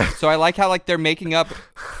account. Yeah. So I like how, like, they're making up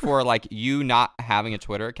for, like, you not having a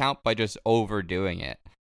Twitter account by just overdoing it.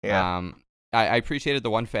 Yeah. I appreciated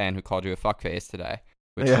the one fan who called you a fuckface today.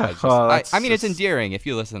 Which was just, I mean, it's endearing if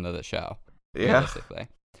you listen to the show. Yeah. Realistically.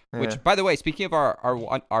 Which, by the way, speaking of our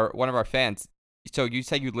one of our fans... So you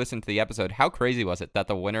said you listened to the episode. How crazy was it that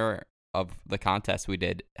the winner of the contest we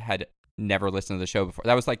did had never listened to the show before?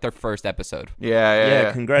 That was like their first episode.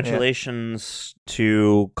 Yeah. Congratulations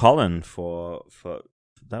to Colin for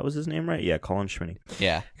that was his name, right? Yeah, Colin Schminney.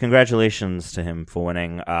 Yeah. Congratulations to him for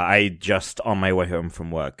winning. I just on my way home from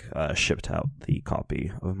work shipped out the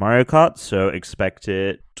copy of Mario Kart, so expect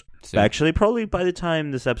it soon. Actually probably by the time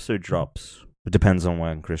this episode drops. It depends on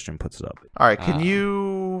when Christian puts it up. All right, can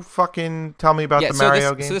you fucking tell me about the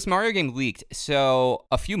Mario game? So this Mario game leaked. So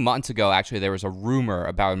a few months ago, actually, there was a rumor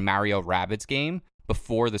about a Mario Rabbids game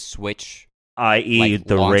before the Switch, i.e. like,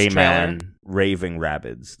 the Rayman trailer. Raving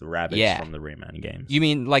Rabbids, the Rabbids from the Rayman games. You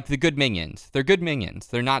mean like the good minions? They're good minions.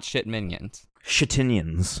 They're not shit minions.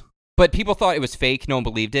 Shitinians. But people thought it was fake. No one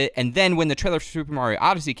believed it. And then when the trailer for Super Mario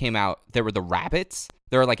Odyssey came out, there were the rabbits.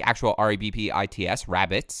 There were like actual RABBITS,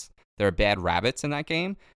 rabbits. There are bad rabbits in that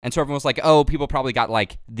game. And so everyone was like, oh, people probably got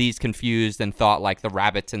like these confused and thought like the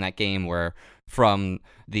rabbits in that game were from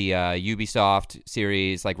the Ubisoft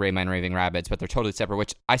series, like Rayman Raving Rabbids, but they're totally separate,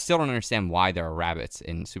 which I still don't understand why there are rabbits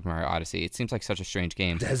in Super Mario Odyssey. It seems like such a strange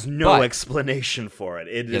game. There's no explanation for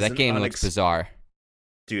it. That game looks bizarre.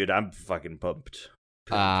 Dude, I'm fucking pumped.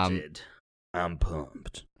 I'm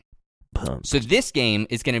pumped. So this game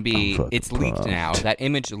is going to be, it's leaked now. That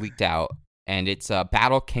image leaked out. And it's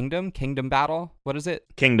Battle Kingdom Battle. What is it?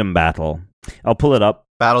 Kingdom Battle. I'll pull it up.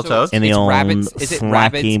 Battletoads? In the old Rabbids. Is it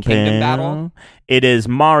Rabbids Kingdom Battle? It is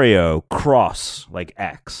Mario Cross, like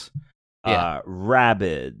X.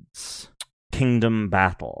 Rabbids Kingdom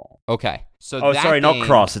Battle. Okay. So not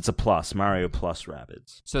Cross. It's a plus. Mario plus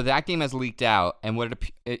Rabbids. So that game has leaked out, and what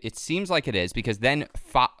it seems like it is, because then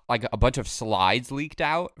like a bunch of slides leaked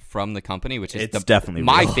out from the company, which is definitely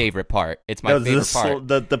my favorite part. It's my favorite part.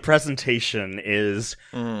 The presentation is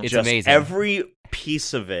it's amazing. Every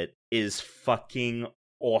piece of it is fucking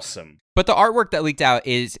awesome. But the artwork that leaked out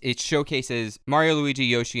it showcases Mario, Luigi,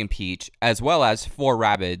 Yoshi, and Peach, as well as 4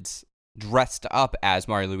 Rabbids dressed up as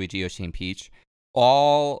Mario, Luigi, Yoshi, and Peach,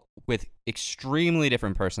 all with extremely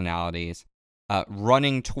different personalities,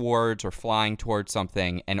 running towards or flying towards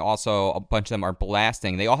something, and also a bunch of them are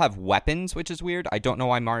blasting. They all have weapons, which is weird. I don't know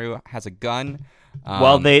why Mario has a gun.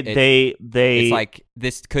 Well, it's like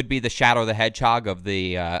this could be the Shadow the Hedgehog of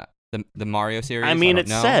the Mario series. I mean, it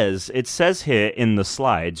says here in the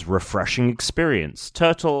slides, refreshing experience.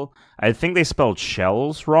 Turtle, I think they spelled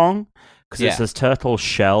shells wrong, because it says turtle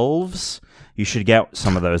shelves. You should get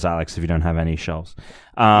some of those, Alex, if you don't have any shelves.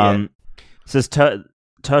 It says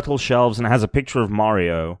turtle shelves, and it has a picture of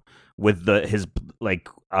Mario with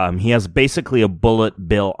he has basically a bullet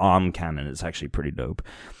bill arm cannon. It's actually pretty dope.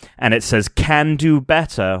 And it says, can do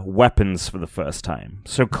better, weapons for the first time.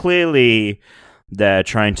 So clearly they're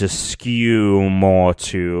trying to skew more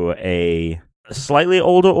to a slightly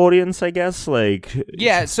older audience, I guess. Like,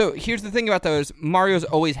 yeah. So here's the thing about those: Mario's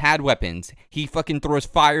always had weapons. He fucking throws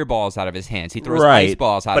fireballs out of his hands. He throws ice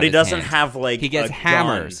balls out of his hands. But he doesn't have like he gets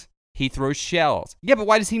hammers. Gun. He throws shells. Yeah, but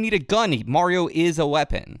why does he need a gun? Mario is a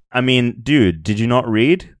weapon. I mean, dude, did you not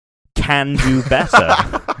read? Can do better.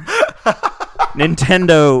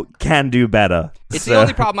 Nintendo can do better. It's the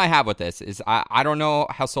only problem I have with this is I don't know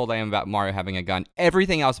how sold I am about Mario having a gun.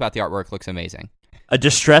 Everything else about the artwork looks amazing. A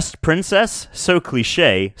distressed princess? So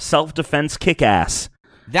cliche. Self-defense kick-ass.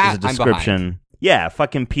 That is a description. I'm behind. Yeah,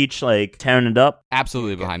 fucking Peach, like, tearing it up.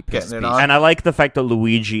 Absolutely behind Peach. It on. And I like the fact that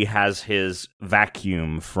Luigi has his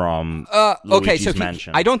vacuum from Luigi's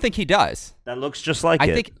Mansion. I don't think he does. That looks just like I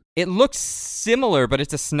think it looks similar, but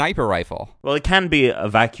it's a sniper rifle. Well, it can be a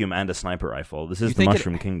vacuum and a sniper rifle. This is the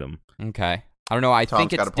Mushroom Kingdom. Okay. I don't know. I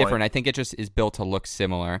think it's different. I think it just is built to look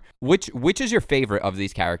similar. Which is your favorite of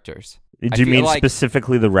these characters? Do you mean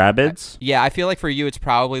specifically the Rabbids? Yeah, I feel like for you, it's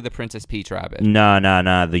probably the Princess Peach Rabbid.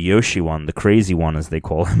 No. The Yoshi one. The crazy one, as they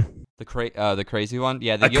call him. The crazy one?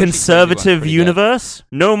 Yeah, the Yoshi conservative universe?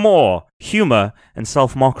 Good. No more. Humor and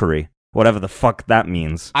self-mockery. Whatever the fuck that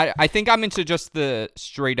means. I think I'm into just the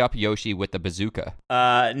straight-up Yoshi with the bazooka.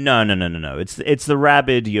 No. It's the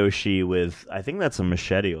Rabbid Yoshi with, I think that's a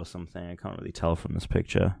machete or something. I can't really tell from this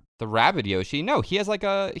picture. The Rabbid Yoshi? No, he has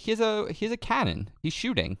he has a cannon. He's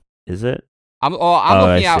shooting. Is it? I'm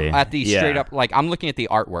looking at the straight up, like, I'm looking at the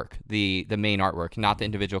artwork, the main artwork, not the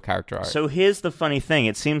individual character art. So here's the funny thing.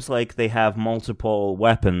 It seems like they have multiple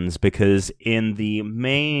weapons because in the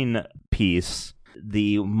main piece,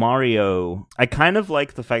 the Mario, I kind of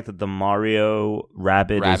like the fact that the Mario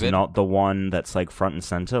Rabbid is not the one that's like front and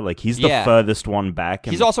center. Like he's the furthest one back.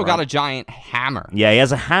 He's also got a giant hammer. Yeah, he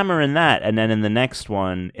has a hammer in that. And then in the next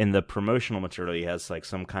one, in the promotional material, he has like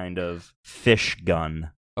some kind of fish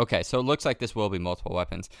gun. Okay, so it looks like this will be multiple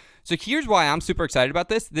weapons. So here's why I'm super excited about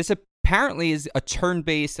this. This apparently is a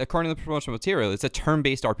turn-based, according to the promotional material, it's a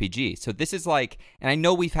turn-based RPG. So this is like, and I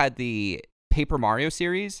know we've had the Paper Mario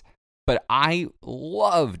series, but I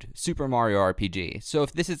loved Super Mario RPG. So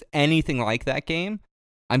if this is anything like that game,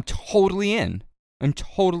 I'm totally in. I'm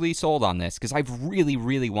totally sold on this because I've really,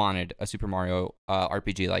 really wanted a Super Mario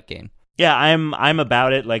RPG-like game. Yeah, I'm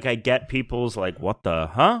about it. Like, I get people's like, what the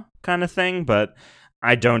huh kind of thing, but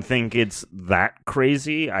I don't think it's that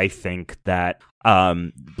crazy. I think that,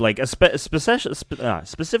 like,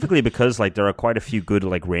 specifically because, like, there are quite a few good,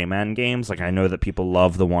 like, Rayman games. Like, I know that people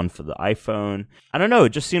love the one for the iPhone. I don't know.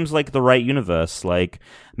 It just seems like the right universe. Like,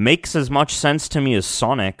 makes as much sense to me as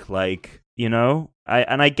Sonic. Like, you know?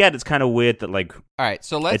 I get it's kind of weird that, like, all right,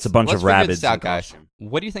 so it's a bunch of rabbits. This out, guys.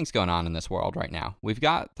 What do you think's going on in this world right now? We've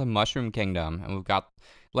got the Mushroom Kingdom, and we've got,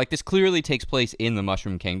 like, this clearly takes place in the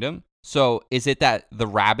Mushroom Kingdom. So is it that the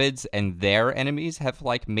Rabbids and their enemies have,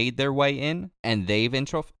 like, made their way in and they've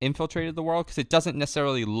infiltrated the world? Because it doesn't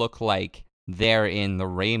necessarily look like they're in the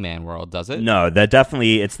Rayman world, does it? No,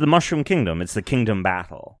 it's the Mushroom Kingdom. It's the Kingdom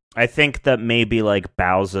Battle. I think that maybe, like,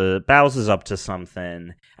 Bowser's up to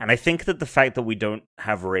something. And I think that the fact that we don't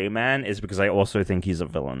have Rayman is because I also think he's a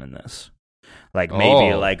villain in this. Like,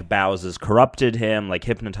 maybe, like, Bowser's corrupted him, like,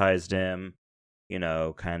 hypnotized him. You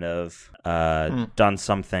know, kind of done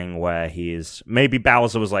something where maybe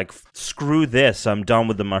Bowser was like, screw this, I'm done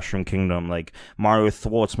with the Mushroom Kingdom. Like, Mario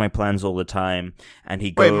thwarts my plans all the time, and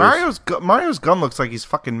he goes... Wait, Mario's gun looks like he's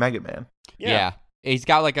fucking Mega Man. Yeah. He's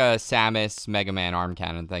got like a Samus Mega Man arm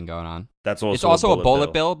cannon thing going on. It's also a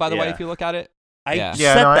bullet bill, by the way, if you look at it. I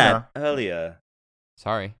said that earlier.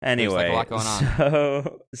 Sorry. Anyway, there's like a lot going on.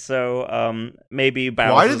 So maybe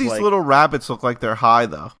Bowser's Why do these little rabbits look like they're high,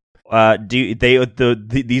 though?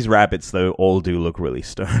 These rabbits though all do look really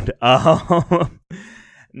stoned.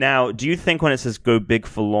 Now, do you think when it says "Go Big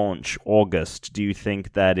for Launch August," do you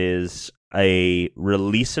think that is a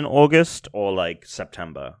release in August or like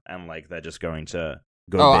September, and like they're just going to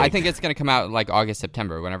go? Oh, big? I think it's going to come out like August,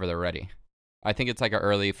 September, whenever they're ready. I think it's like an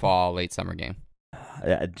early fall, late summer game.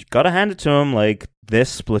 Gotta hand it to them. Like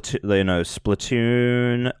this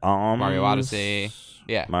Splatoon, Mario Odyssey.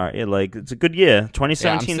 Yeah. Like, it's a good year.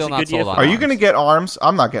 2017 is a good year. Are you going to get ARMS?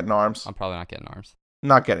 I'm not getting ARMS. I'm probably not getting ARMS.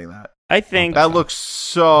 Not getting that. I think that looks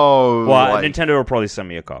so... Well, like... Nintendo will probably send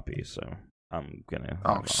me a copy, so I'm going to...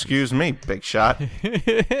 Oh, excuse me, big shot.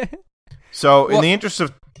 So, in the interest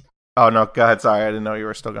of... Oh, no, go ahead. Sorry, I didn't know you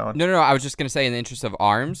were still going. No, I was just going to say, in the interest of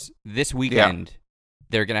ARMS, this weekend...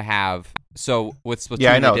 They're going to have... So, with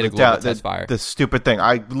Splatoon, I know, they did a global test fire. The stupid thing.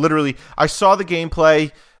 I saw the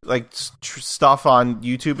gameplay, like, stuff on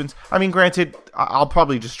YouTube. And I mean, granted, I'll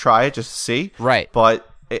probably just try it just to see. Right. But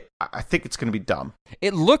I think it's going to be dumb.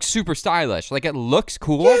 It looks super stylish. Like, it looks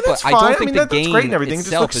cool, but I don't think the game great and everything.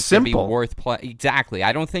 itself is going to be simple. worth playing. Exactly.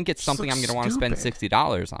 I don't think it's something I'm going to want to spend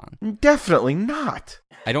 $60 on. Definitely not.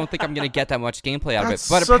 I don't think I'm going to get that much gameplay out of it.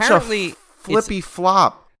 But such apparently, a flippy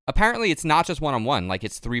flop. Apparently, it's not just one-on-one. Like,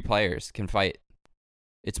 it's 3 players can fight.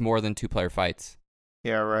 It's more than 2-player fights.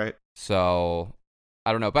 Yeah, right. So,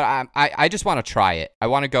 I don't know. But I just want to try it. I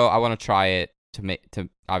want to try it to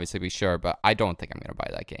obviously be sure, but I don't think I'm going to buy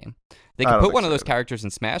that game. They could put one of those characters in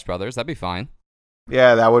Smash Brothers. That'd be fine.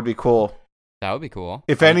 Yeah, that would be cool. That would be cool.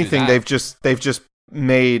 If anything, they've just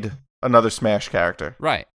made another Smash character.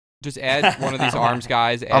 Right. Just add one of these arms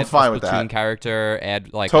guys. Add I'm fine a with Splatoon that. character.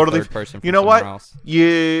 Add like totally. a third person. From you know what? Else.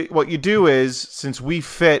 What you do is, since Wii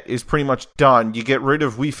Fit is pretty much done, you get rid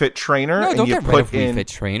of Wii Fit Trainer. No, don't you get rid of Wii Fit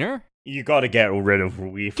Trainer. You got to get rid of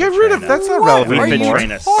Wii Fit. Get rid of that's not relevant anymore.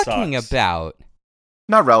 anymore. What are you talking about?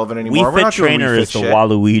 Not relevant anymore. Wii Fit Trainer is the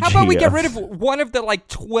Waluigi. How about we get rid of one of the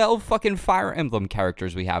 12 fucking Fire Emblem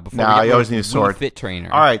characters we have before? Nah, you always need a sword. Wii Fit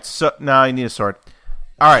Trainer. All right, so now you need a sword.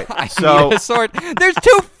 All right, I need a sword. There's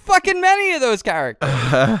too fucking many of those characters.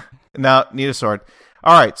 Now need a sword.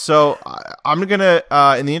 All right, so I'm gonna,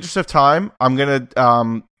 in the interest of time, I'm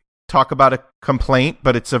gonna talk about a complaint,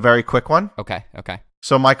 but it's a very quick one. Okay.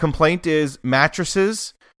 So my complaint is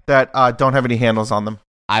mattresses that don't have any handles on them.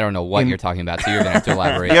 I don't know what you're talking about, so you're gonna have to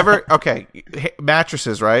elaborate.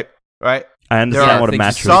 Mattresses, right? Right. I understand what a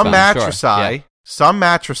mattress is. Some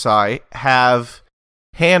mattress have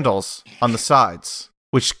handles on the sides,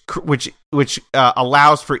 which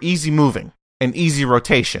allows for easy moving and easy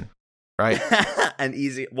rotation, right? An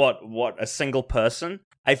easy a single person?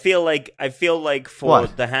 I feel like for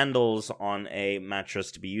the handles on a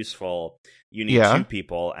mattress to be useful, you need 2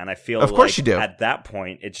 people, and I feel of course you do. At that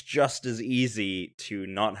point it's just as easy to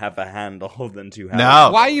not have a handle than to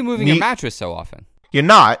have Why are you moving a mattress so often? You're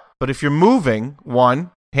not, but if you're moving,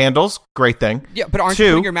 handles, great thing. Yeah, but aren't you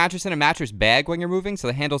putting your mattress in a mattress bag when you're moving, so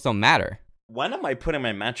the handles don't matter? When am I putting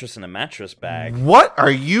my mattress in a mattress bag? What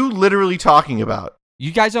are you literally talking about?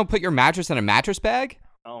 You guys don't put your mattress in a mattress bag?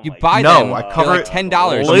 Oh you buy them. I cover it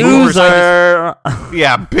 $10. Loser.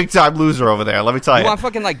 Yeah, big time loser over there. Let me tell you. You want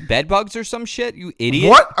fucking bed bugs or some shit? You idiot.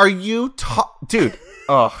 What are you dude?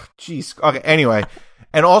 Oh, jeez. Okay. Anyway,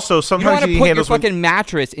 and also sometimes you want to put your fucking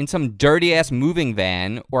mattress in some dirty ass moving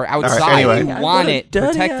van or outside. Right, anyway. You want it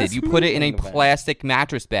protected. You put it in a plastic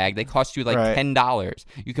mattress bag. They cost you $10.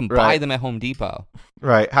 You can buy them at Home Depot.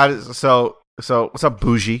 Right. So what's up,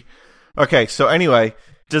 bougie? Okay. So anyway.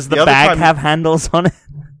 Does the bag have handles on it?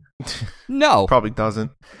 No. Probably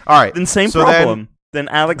doesn't. All right. Then same problem. Then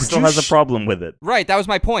Alex still has a problem with it. Right. That was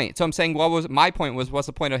my point. So I'm saying my point was, what's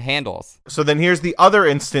the point of handles? So then here's the other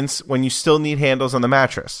instance when you still need handles on the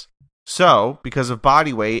mattress. So, because of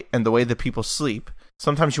body weight and the way that people sleep,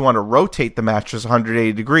 sometimes you want to rotate the mattress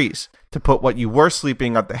 180 degrees to put what you were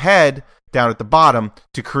sleeping at the head down at the bottom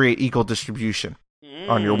to create equal distribution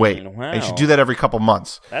on your weight. Wow. And you should do that every couple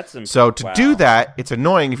months. Do that, it's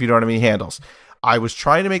annoying if you don't have any handles. I was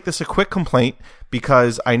trying to make this a quick complaint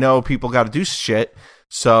because I know people got to do shit.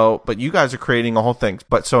 So, but you guys are creating a whole thing.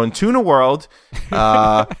 But so in Tuna World,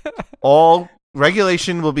 all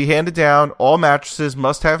regulation will be handed down. All mattresses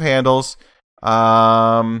must have handles.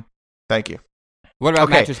 Thank you. What about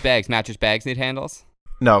mattress bags? Mattress bags need handles?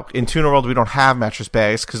 No, in Tuna World, we don't have mattress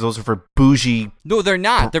bags because those are for bougie. No, they're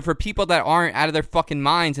not. They're for people that aren't out of their fucking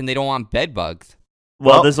minds and they don't want bed bugs.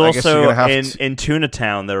 Well, there's also in Tuna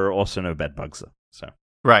Town there are also no bed bugs. So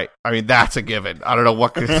right, I mean that's a given. I don't know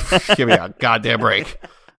what. Give me a goddamn break.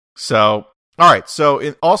 So all right.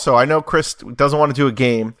 So also, I know Chris doesn't want to do a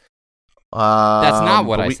game. That's not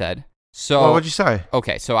what I said. So what would you say?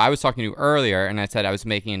 Okay, so I was talking to you earlier, and I said I was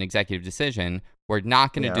making an executive decision. We're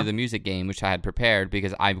not going to do the music game, which I had prepared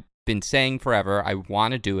because I've been saying forever I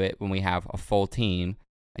want to do it when we have a full team.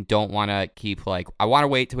 I don't want to keep I want to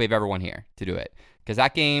wait till we have everyone here to do it because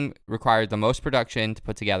that game required the most production to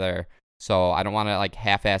put together. So I don't want to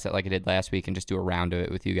half-ass it like I did last week and just do a round of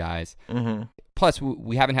it with you guys. Mm-hmm. Plus,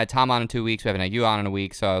 we haven't had Tom on in 2 weeks. We haven't had you on in a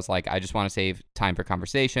week. So I was like, I just want to save time for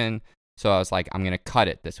conversation. So I was like, I'm going to cut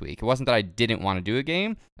it this week. It wasn't that I didn't want to do a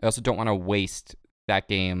game. I also don't want to waste that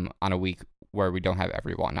game on a week where we don't have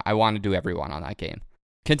everyone. I want to do everyone on that game.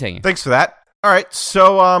 Continue. Thanks for that. All right.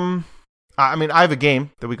 So, I mean, I have a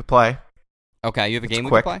game that we could play. Okay. You have a game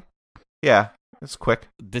quick. We could play? Yeah. It's quick.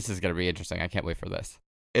 This is going to be interesting. I can't wait for this.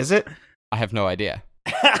 Is it? I have no idea.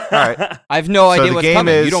 All right. I have no idea what's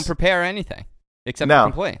coming. You don't prepare anything except for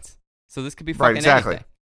complaints. So this could be fucking anything.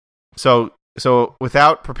 So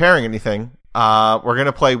without preparing anything, we're going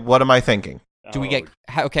to play What Am I Thinking? Do we get...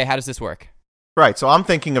 Okay, how does this work? Right, so I'm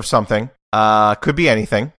thinking of something, Could be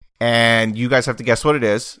anything. And you guys have to guess what it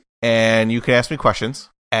is. And you can ask me questions.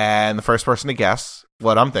 And the first person to guess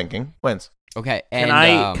what I'm thinking wins. Okay. And,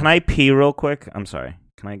 can I pee real quick? I'm sorry.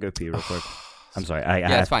 Can I go pee real quick? I'm sorry. I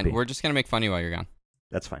that's fine. We're just gonna make fun of you while you're gone.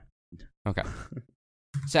 That's fine. Okay.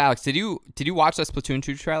 So Alex, did you watch the Splatoon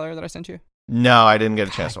 2 trailer that I sent you? No, I didn't get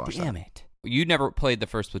a chance to watch that. Damn it. You never played the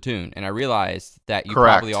first Splatoon, and I realized that you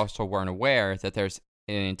Correct. probably also weren't aware that there's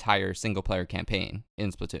an entire single-player campaign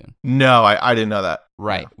in Splatoon. No, I didn't know that.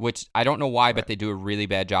 Right, no. Which I don't know why, but they do a really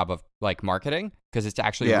bad job of like marketing because it's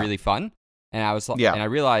actually really fun. And I was and I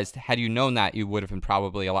realized, had you known that, you would have been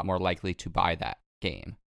probably a lot more likely to buy that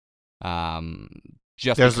game.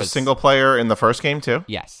 There's a single player in the first game too?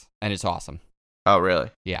 Yes, and it's awesome. Oh, really?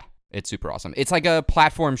 Yeah, it's super awesome. It's like a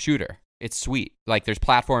platform shooter. It's sweet. Like there's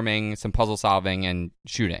platforming, some puzzle solving, and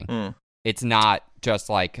shooting. It's not just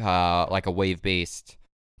like a wave-based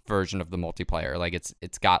version of the multiplayer. Like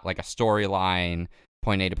it's got like a storyline,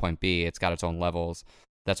 point A to point B. It's got its own levels.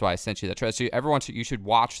 That's why I sent you the trailer. So you should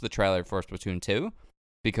watch the trailer for Splatoon 2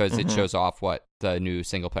 because it shows off what the new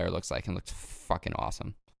single player looks like and looks fucking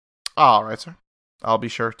awesome. All right, sir. I'll be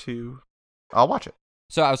sure to. I'll watch it.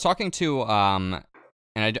 So I was talking to and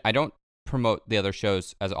I don't promote the other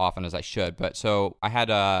shows as often as I should, but so I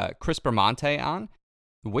had Chris Bramante on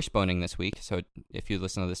Wishboning this week. So if you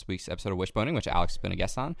listen to this week's episode of Wishboning, which Alex has been a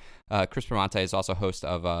guest on, Chris Bramante is also host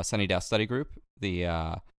of Sunnydale Study Group,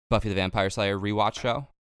 the Buffy the Vampire Slayer rewatch show,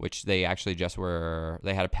 which they actually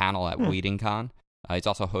they had a panel at WhedonCon. He's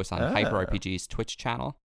also host on Hyper RPG's Twitch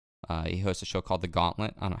channel. He hosts a show called The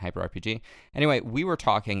Gauntlet on Hyper RPG. Anyway, we were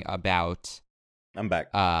talking about I'm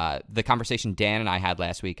back. The conversation Dan and I had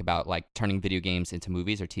last week about like turning video games into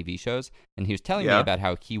movies or TV shows, and he was telling me about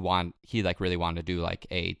how he like really wanted to do like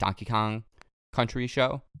a Donkey Kong Country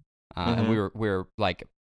show, and we were like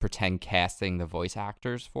pretend casting the voice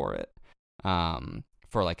actors for it,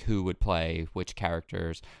 for like who would play which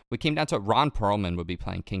characters. We came down to Ron Perlman would be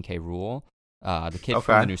playing King K. Rool. The kid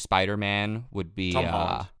from the new Spider-Man would be Tom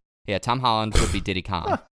Holland. Tom Holland would be Diddy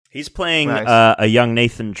Kong. He's playing a young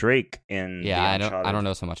Nathan Drake in. Yeah, I don't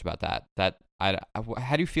know so much about that.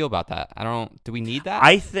 How do you feel about that? Do we need that?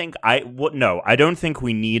 I think no, I don't think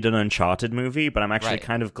we need an Uncharted movie, but I'm actually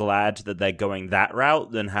kind of glad that they're going that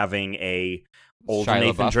route than having a older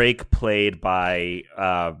Nathan Drake played by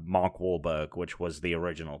Mark Wahlberg, which was the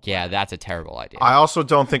original plan. Yeah, that's a terrible idea. I also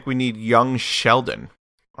don't think we need young Sheldon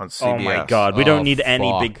on CBS. Oh my god, we don't need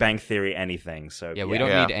any Big Bang Theory anything. So we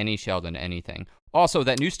don't need any Sheldon anything. Also,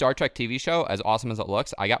 that new Star Trek TV show, as awesome as it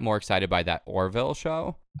looks, I got more excited by that Orville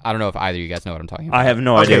show. I don't know if either of you guys know what I'm talking about. I have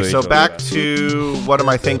no idea. Okay, so back to what am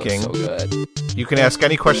I thinking? So good. You can ask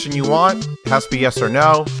any question you want. It has to be yes or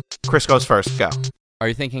no. Chris goes first. Go. Are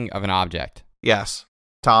you thinking of an object? Yes.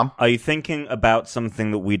 Tom? Are you thinking about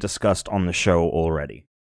something that we discussed on the show already?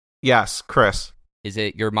 Yes. Chris? Is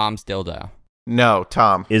it your mom's dildo? No.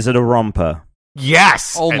 Tom? Is it a romper?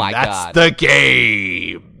 Yes! Oh my god. That's the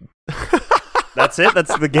game! That's it?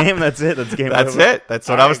 That's the game? That's it? That's game That's over? It. That's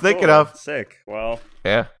what I was thinking of. Sick. Well...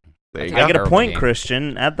 Yeah. There you go. I get a point, game.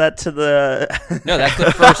 Christian. Add that to the... No, that's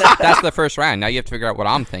the first. That's the first round. Now you have to figure out what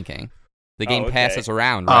I'm thinking. The game passes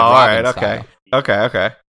around. All right. Okay.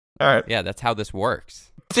 Okay. All right. Yeah, that's how this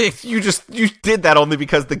works. You did that only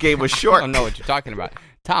because the game was short. I don't know what you're talking about.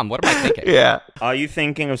 Tom, what am I thinking? Yeah. Are you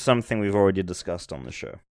thinking of something we've already discussed on the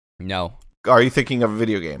show? No. Are you thinking of a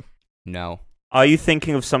video game? No. Are you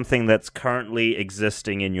thinking of something that's currently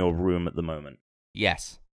existing in your room at the moment?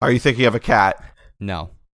 Yes. Are you thinking of a cat?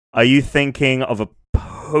 No. Are you thinking of a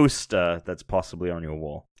poster that's possibly on your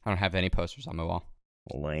wall? I don't have any posters on my wall.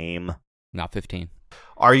 Lame. Not 15.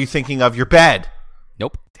 Are you thinking of your bed?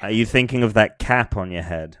 Nope. Are you thinking of that cap on your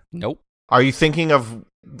head? Nope. Are you thinking of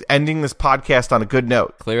ending this podcast on a good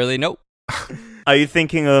note? Clearly, nope. Are you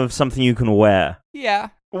thinking of something you can wear?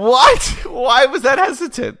 Yeah. What? Why was that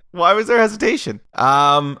hesitant? Why was there hesitation?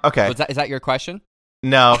 Okay. Is that your question?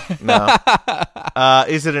 No.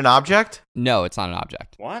 Is it an object? No, it's not an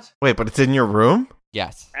object. What? Wait, but it's in your room?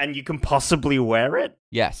 Yes. And you can possibly wear it?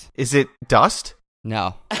 Yes. Is it dust?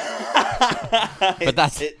 No. But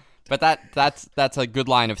that's a good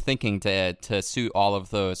line of thinking to suit all of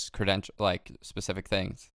those specific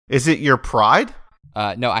things. Is it your pride?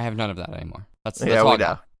 No, I have none of that anymore. That's yeah, all we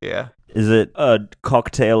know. Yeah. Is it a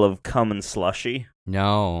cocktail of cum and slushy?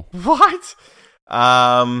 No. What?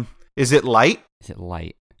 Is it light? Is it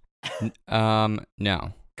light?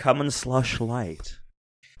 No. Cum and slush light.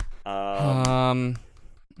 You know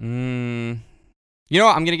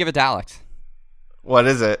what? I'm gonna give it to Alex. What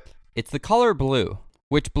is it? It's the color blue,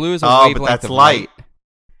 which blue is a wavelength but that's of light.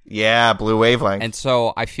 Yeah, blue wavelength. And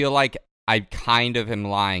so I feel like I kind of am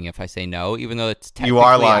lying if I say no, even though it's technically you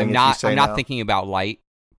are lying. I'm not thinking about light,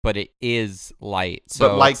 but it is light. So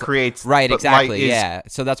but light creates right, exactly. Yeah.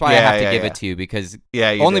 So that's why I have to give it to you because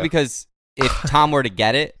because if Tom were to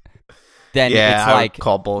get it, then it's like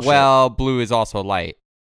call bullshit. Well, blue is also light.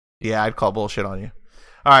 Yeah, I'd call bullshit on you.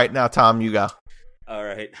 All right, now Tom, you go. All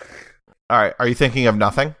right. Are you thinking of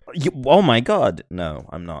nothing? Oh my god, no,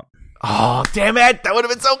 I'm not. Oh, damn it! That would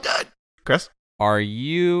have been so good. Chris? Are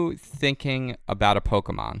you thinking about a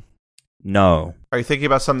Pokemon? No. Are you thinking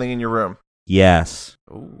about something in your room? Yes.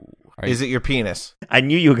 Ooh. Is it your penis? I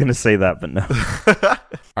knew you were going to say that, but no.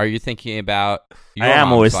 Are you thinking about your I am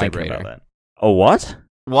mom's always vibrator? thinking about that. Oh, what?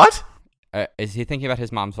 What? Is he thinking about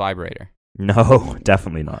his mom's vibrator? No,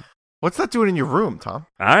 definitely not. What's that doing in your room, Tom?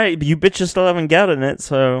 All right, you bitches still haven't gotten it,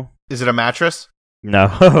 so... Is it a mattress?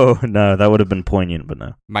 No, no, that would have been poignant, but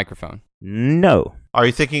no. Microphone? No. Are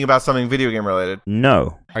you thinking about something video game related?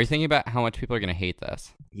 No. Are you thinking about how much people are going to hate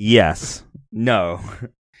this? Yes. No.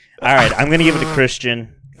 All right, I'm going to give it to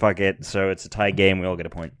Christian. Fuck it. So it's a tie game. We all get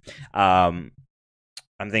a point. I'm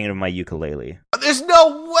thinking of my ukulele. There's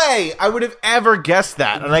no way I would have ever guessed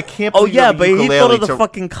that, and I can't believe but he thought of the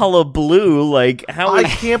fucking color blue. Like, how? I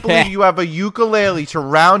can't believe you have a ukulele to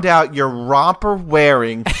round out your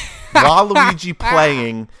romper-wearing, Waluigi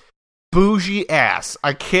playing, bougie ass.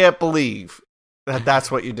 I can't believe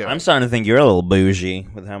that's what you're doing. I'm starting to think you're a little bougie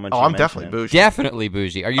with how much. I'm definitely bougie. Definitely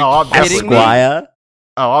bougie. Are you kidding me? Esquire?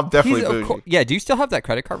 Oh, I'm definitely bougie. Yeah. Do you still have that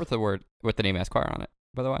credit card with the name Esquire on it?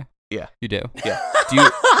 By the way. Yeah. You do? Yeah.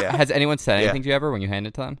 Has anyone said anything to you ever when you hand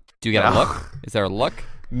it to them? Do you get a look? Is there a look?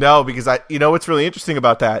 No, because you know what's really interesting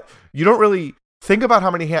about that? You don't really think about how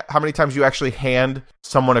many times you actually hand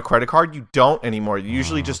someone a credit card. You don't anymore. You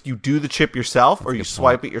usually just you do the chip yourself or you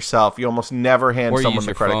swipe it yourself. You almost never hand someone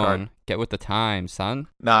the credit card. Get with the time, son.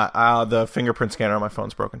 Nah, the fingerprint scanner on my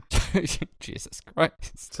phone's broken. Jesus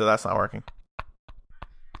Christ. So that's not working.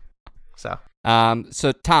 So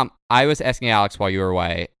Tom, I was asking Alex while you were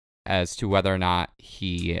away as to whether or not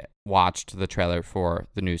he watched the trailer for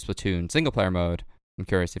the new Splatoon single player mode. I'm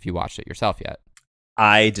curious if you watched it yourself yet.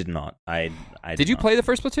 I did not. I did you play the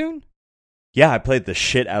first Splatoon? Yeah, I played the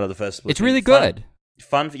shit out of the first Splatoon. It's really good.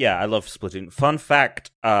 Fun. Yeah, I love Splatoon. Fun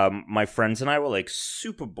fact, my friends and I were like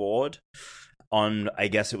super bored on, I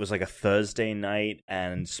guess it was like a Thursday night,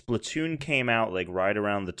 and Splatoon came out like right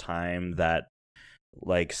around the time that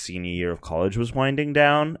like senior year of college was winding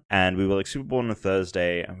down, and we were like super bored on a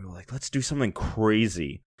Thursday, and we were like, let's do something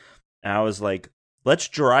crazy. And I was like, let's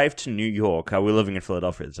drive to New York. We were living in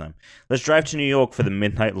Philadelphia at the time. Let's drive to New York for the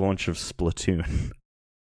midnight launch of Splatoon.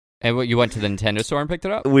 And what, you went to the Nintendo store and picked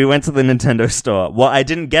it up? We went to the Nintendo store. Well, I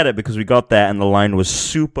didn't get it because we got there and the line was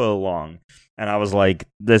super long. And I was like,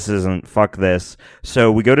 fuck this.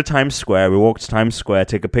 So we go to Times Square. We walk to Times Square,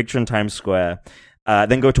 take a picture in Times Square,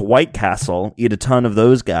 then go to White Castle, eat a ton of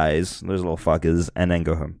those guys, those little fuckers, and then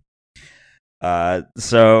go home.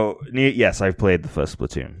 So, yes, I've played the first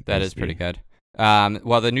Splatoon. That is pretty good.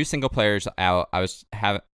 Well, the new single player's out.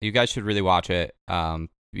 You guys should really watch it.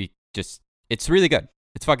 It's really good.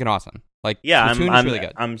 It's fucking awesome. Like, yeah, I'm really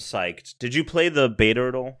good. I'm psyched. Did you play the beta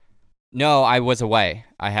at all? No, I was away.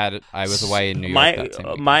 I was away in New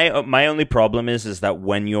York. My only problem is that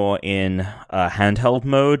when you're in handheld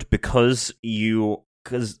mode, because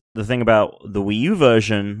the thing about the Wii U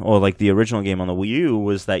version, or like the original game on the Wii U,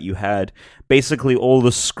 was that you had basically all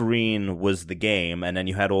the screen was the game, and then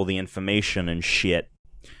you had all the information and shit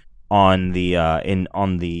on the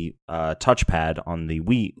touchpad on the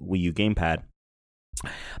Wii U gamepad.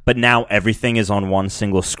 But now everything is on one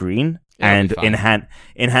single screen, and in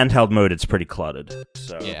handheld mode, it's pretty cluttered.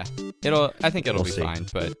 So yeah, I think it'll be fine.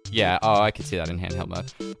 But yeah, I could see that in handheld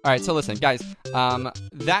mode. All right, so listen, guys,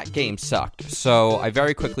 that game sucked. So I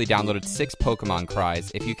very quickly downloaded 6 Pokemon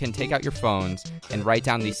Cries. If you can take out your phones and write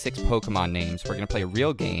down these 6 Pokemon names, we're gonna play a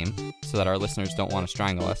real game so that our listeners don't want to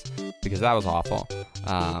strangle us, because that was awful.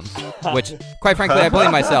 Which, quite frankly, I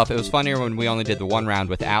blame myself. It was funnier when we only did the one round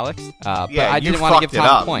with Alex. But I didn't want to give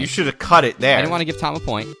Tom a point. You should have cut it there. I didn't want to give Tom a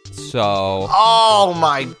point, so... Oh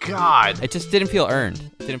my god! It just didn't feel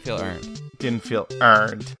earned. Didn't feel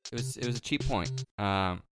earned. It was a cheap point.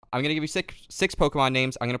 I'm gonna give you six Pokemon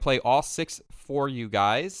names. I'm gonna play all 6 for you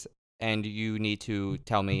guys, and you need to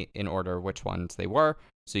tell me in order which ones they were.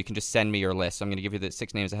 So you can just send me your list. So I'm gonna give you the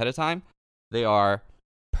 6 names ahead of time. They are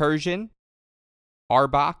Persian,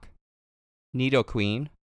 Arbok, Nidoqueen,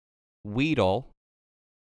 Weedle,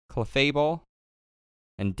 Clefable,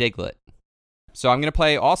 and Diglett. So I'm going to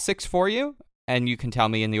play all 6 for you, and you can tell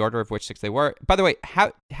me in the order of which 6 they were. By the way,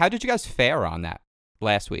 how did you guys fare on that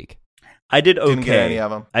last week? I did okay. Didn't get any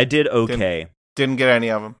of them. I did okay. Didn't get any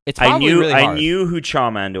of them. It's probably really hard. I knew who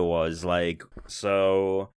Charmander was. Like,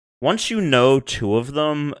 so once you know 2 of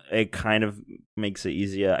them, it kind of makes it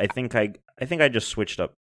easier. I think I just switched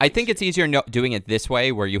up. I think it's easier doing it this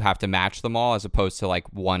way, where you have to match them all, as opposed to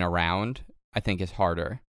like one around. I think is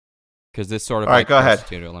harder because this sort of all right. Go ahead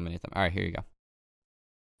to eliminate them. All right, here you go.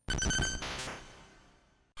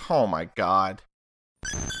 Oh my god.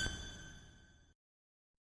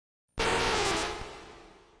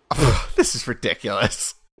 This is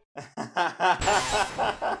ridiculous. All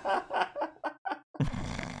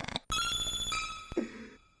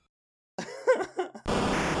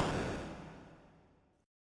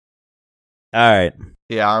right.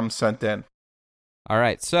 Yeah, I'm sent in. All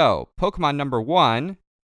right, so Pokemon number 1.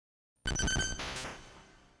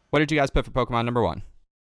 What did you guys put for Pokemon number 1?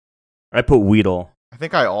 I put Weedle. I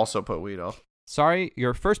think I also put Weedle. Sorry,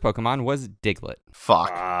 your first Pokemon was Diglett. Fuck.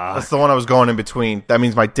 That's the one I was going in between. That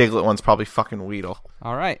means my Diglett one's probably fucking Weedle.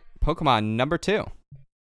 All right, Pokemon number 2.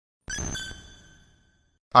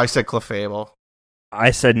 I said Clefable.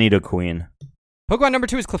 I said Nidoqueen. Pokemon number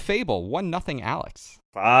 2 is Clefable. 1-0 Alex.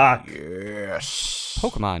 Fuck. Yes.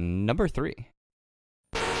 Pokemon number 3.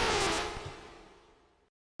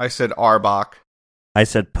 I said Arbok. I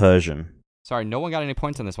said Persian. Sorry, no one got any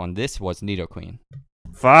points on this one. This was Nidoqueen.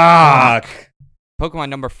 Fuck. Pokemon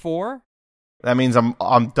number 4. That means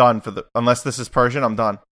I'm done for the. Unless this is Persian, I'm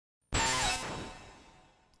done.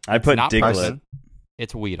 I put Diglett. Persian.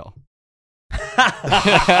 It's Weedle.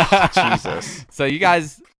 Jesus. So you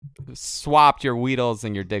guys swapped your Weedles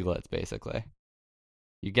and your Digletts, basically.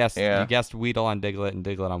 You guessed Weedle on Diglett and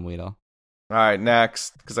Diglett on Weedle. All right,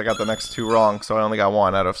 next, because I got the next 2 wrong, so I only got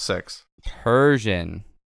 1 out of 6. Persian.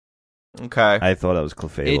 Okay. I thought that was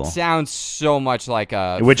Clefable. It sounds so much like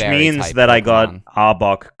a which means that Pokemon. I got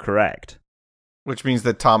Arbok correct. Which means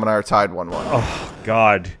that Tom and I are tied 1-1. Oh,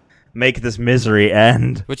 God. Make this misery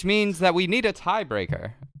end. Which means that we need a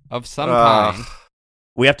tiebreaker of some kind.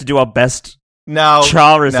 We have to do our best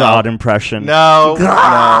Charizard impression. No.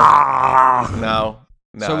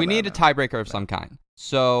 So we need a tiebreaker of some kind.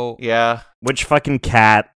 So yeah, which fucking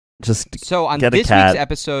cat? So on this week's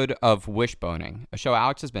episode of Wishboning, a show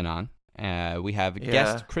Alex has been on, we have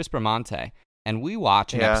guest Chris Bramante, and we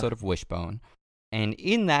watch an episode of Wishbone. And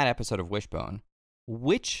in that episode of Wishbone,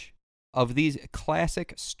 which of these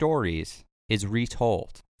classic stories is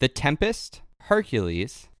retold? The Tempest,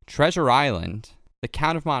 Hercules, Treasure Island, The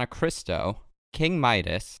Count of Monte Cristo, King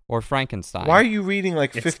Midas, or Frankenstein? Why are you reading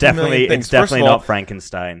like 50 million things? It's definitely not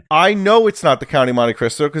Frankenstein. I know it's not The Count of Monte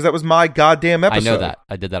Cristo because that was my goddamn episode. I know that.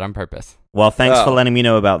 I did that on purpose. Well, thanks for letting me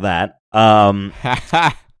know about that.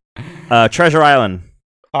 Treasure Island.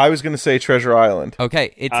 I was going to say Treasure Island.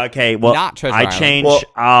 Okay, it's not Treasure Island. I changed.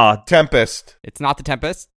 Tempest. It's not the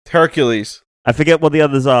Tempest. Hercules. I forget what the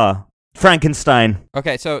others are. Frankenstein.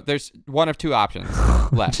 Okay, so there's one of 2 options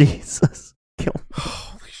left. Jesus.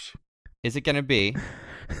 Is it going to be?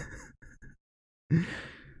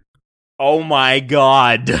 Oh my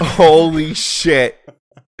God. Holy shit.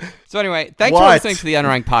 So anyway, thanks for listening to the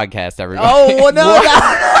Unranked Podcast, everybody. Oh, no.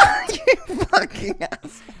 You fucking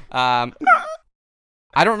ass.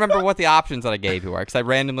 I don't remember what the options that I gave you were, because I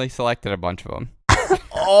randomly selected a bunch of them.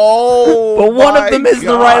 Oh, but one of them is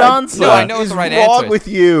the right answer. No, I know it's the right answer. What's wrong with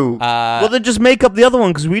you? Well, then just make up the other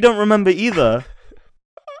one, because we don't remember either.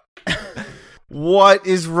 What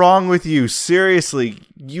is wrong with you? Seriously,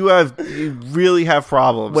 you really have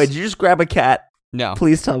problems. Wait, did you just grab a cat? No.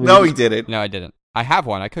 Please tell me. No, he didn't. No, I didn't. I have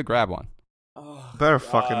one. I could grab one. Oh, better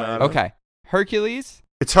fucking not. Okay. Hercules?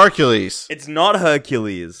 It's Hercules. It's not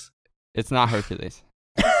Hercules. It's not Hercules.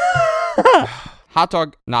 Hot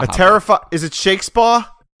dog, not hot dog. Is it Shakespeare?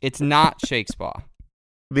 It's not Shakespeare.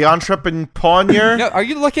 The Entrepreneur? No, are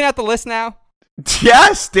you looking at the list now?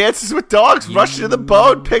 Yes, Dances with Dogs, Rush to the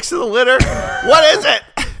Bone, Picks of the Litter. What is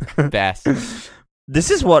it? Best. This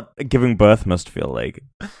is what giving birth must feel like.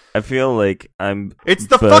 I feel like I'm. It's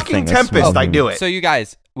the fucking Tempest. I knew it. So you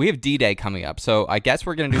guys, we have D-Day coming up. So I guess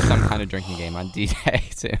we're gonna do some kind of drinking game on D-Day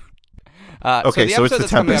soon. Okay, so it's the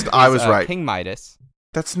Tempest. I was right. King Midas.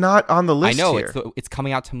 That's not on the list. I know here. it's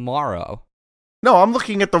coming out tomorrow. No, I'm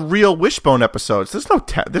looking at the real Wishbone episodes. There's no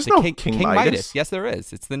King Midas. Yes, there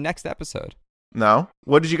is. It's the next episode. No.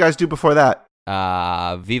 What did you guys do before that?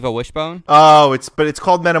 Viva Wishbone. Oh, it's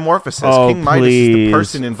called Metamorphosis. King Midas is the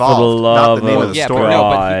person involved, not the name of the story.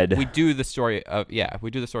 But we do the story of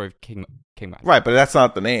King Midas. Right, but that's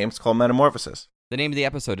not the name. It's called Metamorphosis. The name of the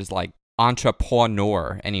episode is like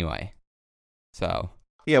Entrepreneur anyway. So.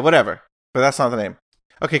 Yeah, whatever. But that's not the name.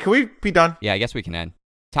 Okay, can we be done? Yeah, I guess we can end.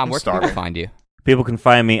 Tom, where can people find you? People can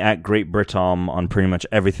find me at Great Britom on pretty much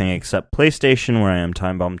everything except PlayStation, where I am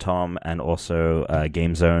Time Bomb Tom, and also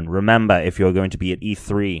Game Zone. Remember, if you're going to be at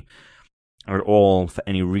E3 at all for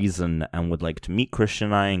any reason and would like to meet Christian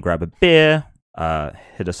and I and grab a beer,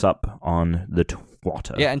 hit us up on the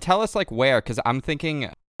Twitter. Yeah, and tell us like where, because I'm thinking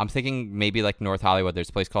maybe like North Hollywood. There's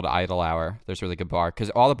a place called Idle Hour. There's a really good bar, because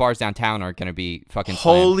all the bars downtown are going to be fucking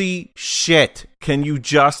Holy shit. Can you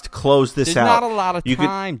just close this There's out? Not a lot of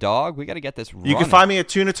time, dog. We got to get this running. You can find me at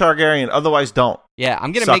Tuna Targaryen. Otherwise, don't. Yeah,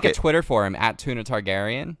 I'm going to make a Twitter for him at Tuna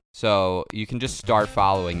Targaryen. So you can just start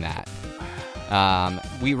following that.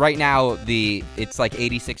 We right now, it's like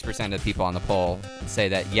 86% of people on the poll say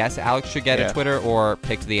that yes, Alex should get a Twitter, or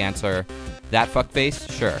picked the answer, that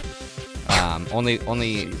fuckface, sure.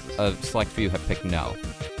 Only a select few have picked no.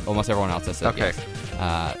 Almost everyone else has said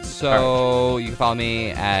yes. So you can follow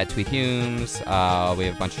me at Tweet Humes. We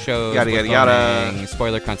have a bunch of shows. Yada.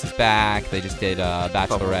 Spoiler Cunts is back. They just did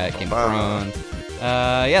Bachelorette, Game of Thrones.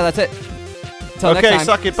 Yeah, that's it. Until next time.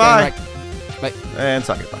 Suck it. Bye. Bye. And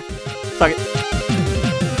suck it. Bye. Suck it.